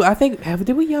fine because I think did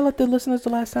we yell at the listeners the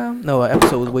last time? No,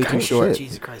 episode was way too short. shit.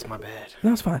 Jesus Christ, my bad.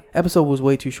 No, it's fine. Episode was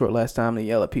way too short last time to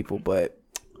yell at people, but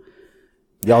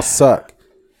Y'all suck.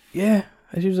 yeah,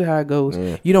 that's usually how it goes.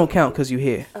 Yeah. You don't count because you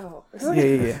here. Oh.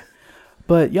 Yeah.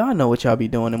 But y'all know what y'all be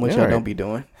doing and what Yeah, y'all right. don't be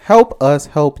doing. Help us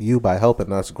help you by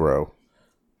helping us grow.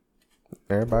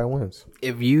 Everybody wins.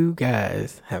 If you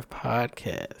guys have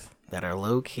podcasts that are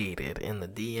located in the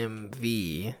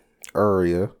DMV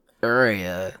area,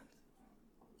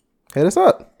 Hit us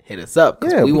up. hit us up.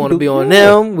 'Cause Yeah, we we want to do- be on yeah.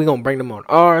 them. We gonna bring them on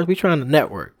ours. We trying to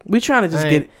network. We trying to just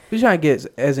Right. get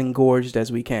as engorged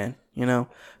as we can. You know,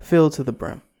 filled to the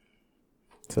brim,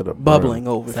 To the bubbling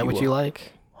over. Is that what you will.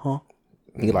 like? Huh?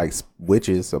 He likes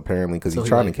witches apparently because So he's he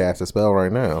trying like- to cast a spell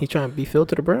right now. He trying to be filled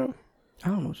to the brim? I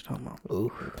don't know what you're talking about.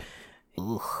 Ooh.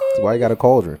 That's why he got a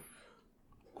cauldron.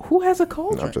 Who has a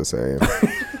cauldron? I'm just saying.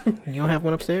 You don't have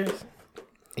one upstairs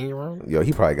in your room? Yo,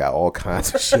 he probably got all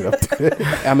kinds of shit up there.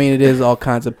 I mean, it is all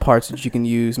kinds of parts that you can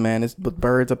use, man. It's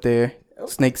birds up there,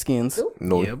 snake skins.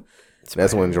 No, Yep.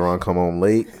 that's when Jerron come home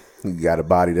late. You got a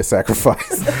body to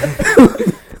sacrifice.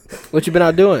 What you been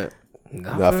out doing?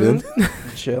 Nothing.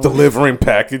 Chill. Delivering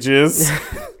packages.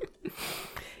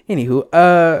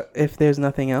 Anywho, if there's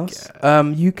nothing else,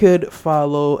 you could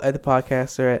follow the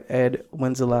podcaster at Ed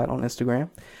Wenzelot on Instagram.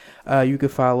 You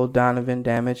could follow Donovan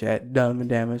Damage at Donovan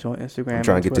Damage on Instagram. I'm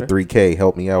trying and to get to Twitter. 3K.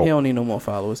 Help me He out. don't need no more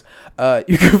followers.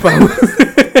 You can follow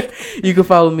you can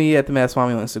follow me at the Matt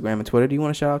Swami on Instagram and Twitter. Do you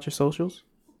want to shout out your socials?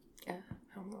 Yeah,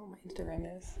 I don't know what my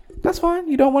Instagram is. That's fine.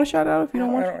 You don't want to shout it out if you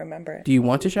don't I want. don't remember it. Do you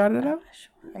want to shout it out?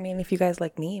 I mean, if you guys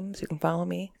like memes, you can follow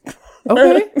me.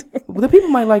 Okay. Well, the people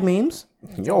might like memes.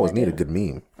 You always need a good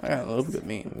meme. I got a little good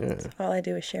meme. Yeah. All I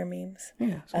do is share memes.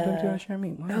 Yeah. Sometimes you want to share a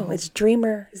meme. No, it's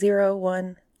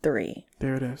Dreamer013.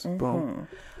 There it is. Boom.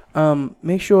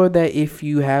 Make sure that if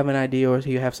you have an idea or if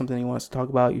you have something you want us to talk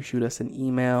about, you shoot us an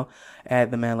email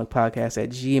at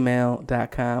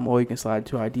themanlookpodcast@gmail.com, or you can slide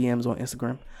to our DMs on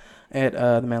Instagram at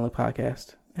the Manlook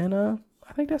Podcast. And I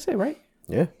think that's it, right?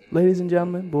 Yeah. Ladies and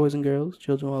gentlemen, boys and girls,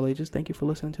 children of all ages, thank you for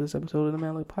listening to this episode of the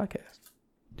Manlook Podcast.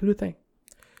 Do the thing.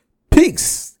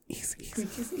 Peace. Easy.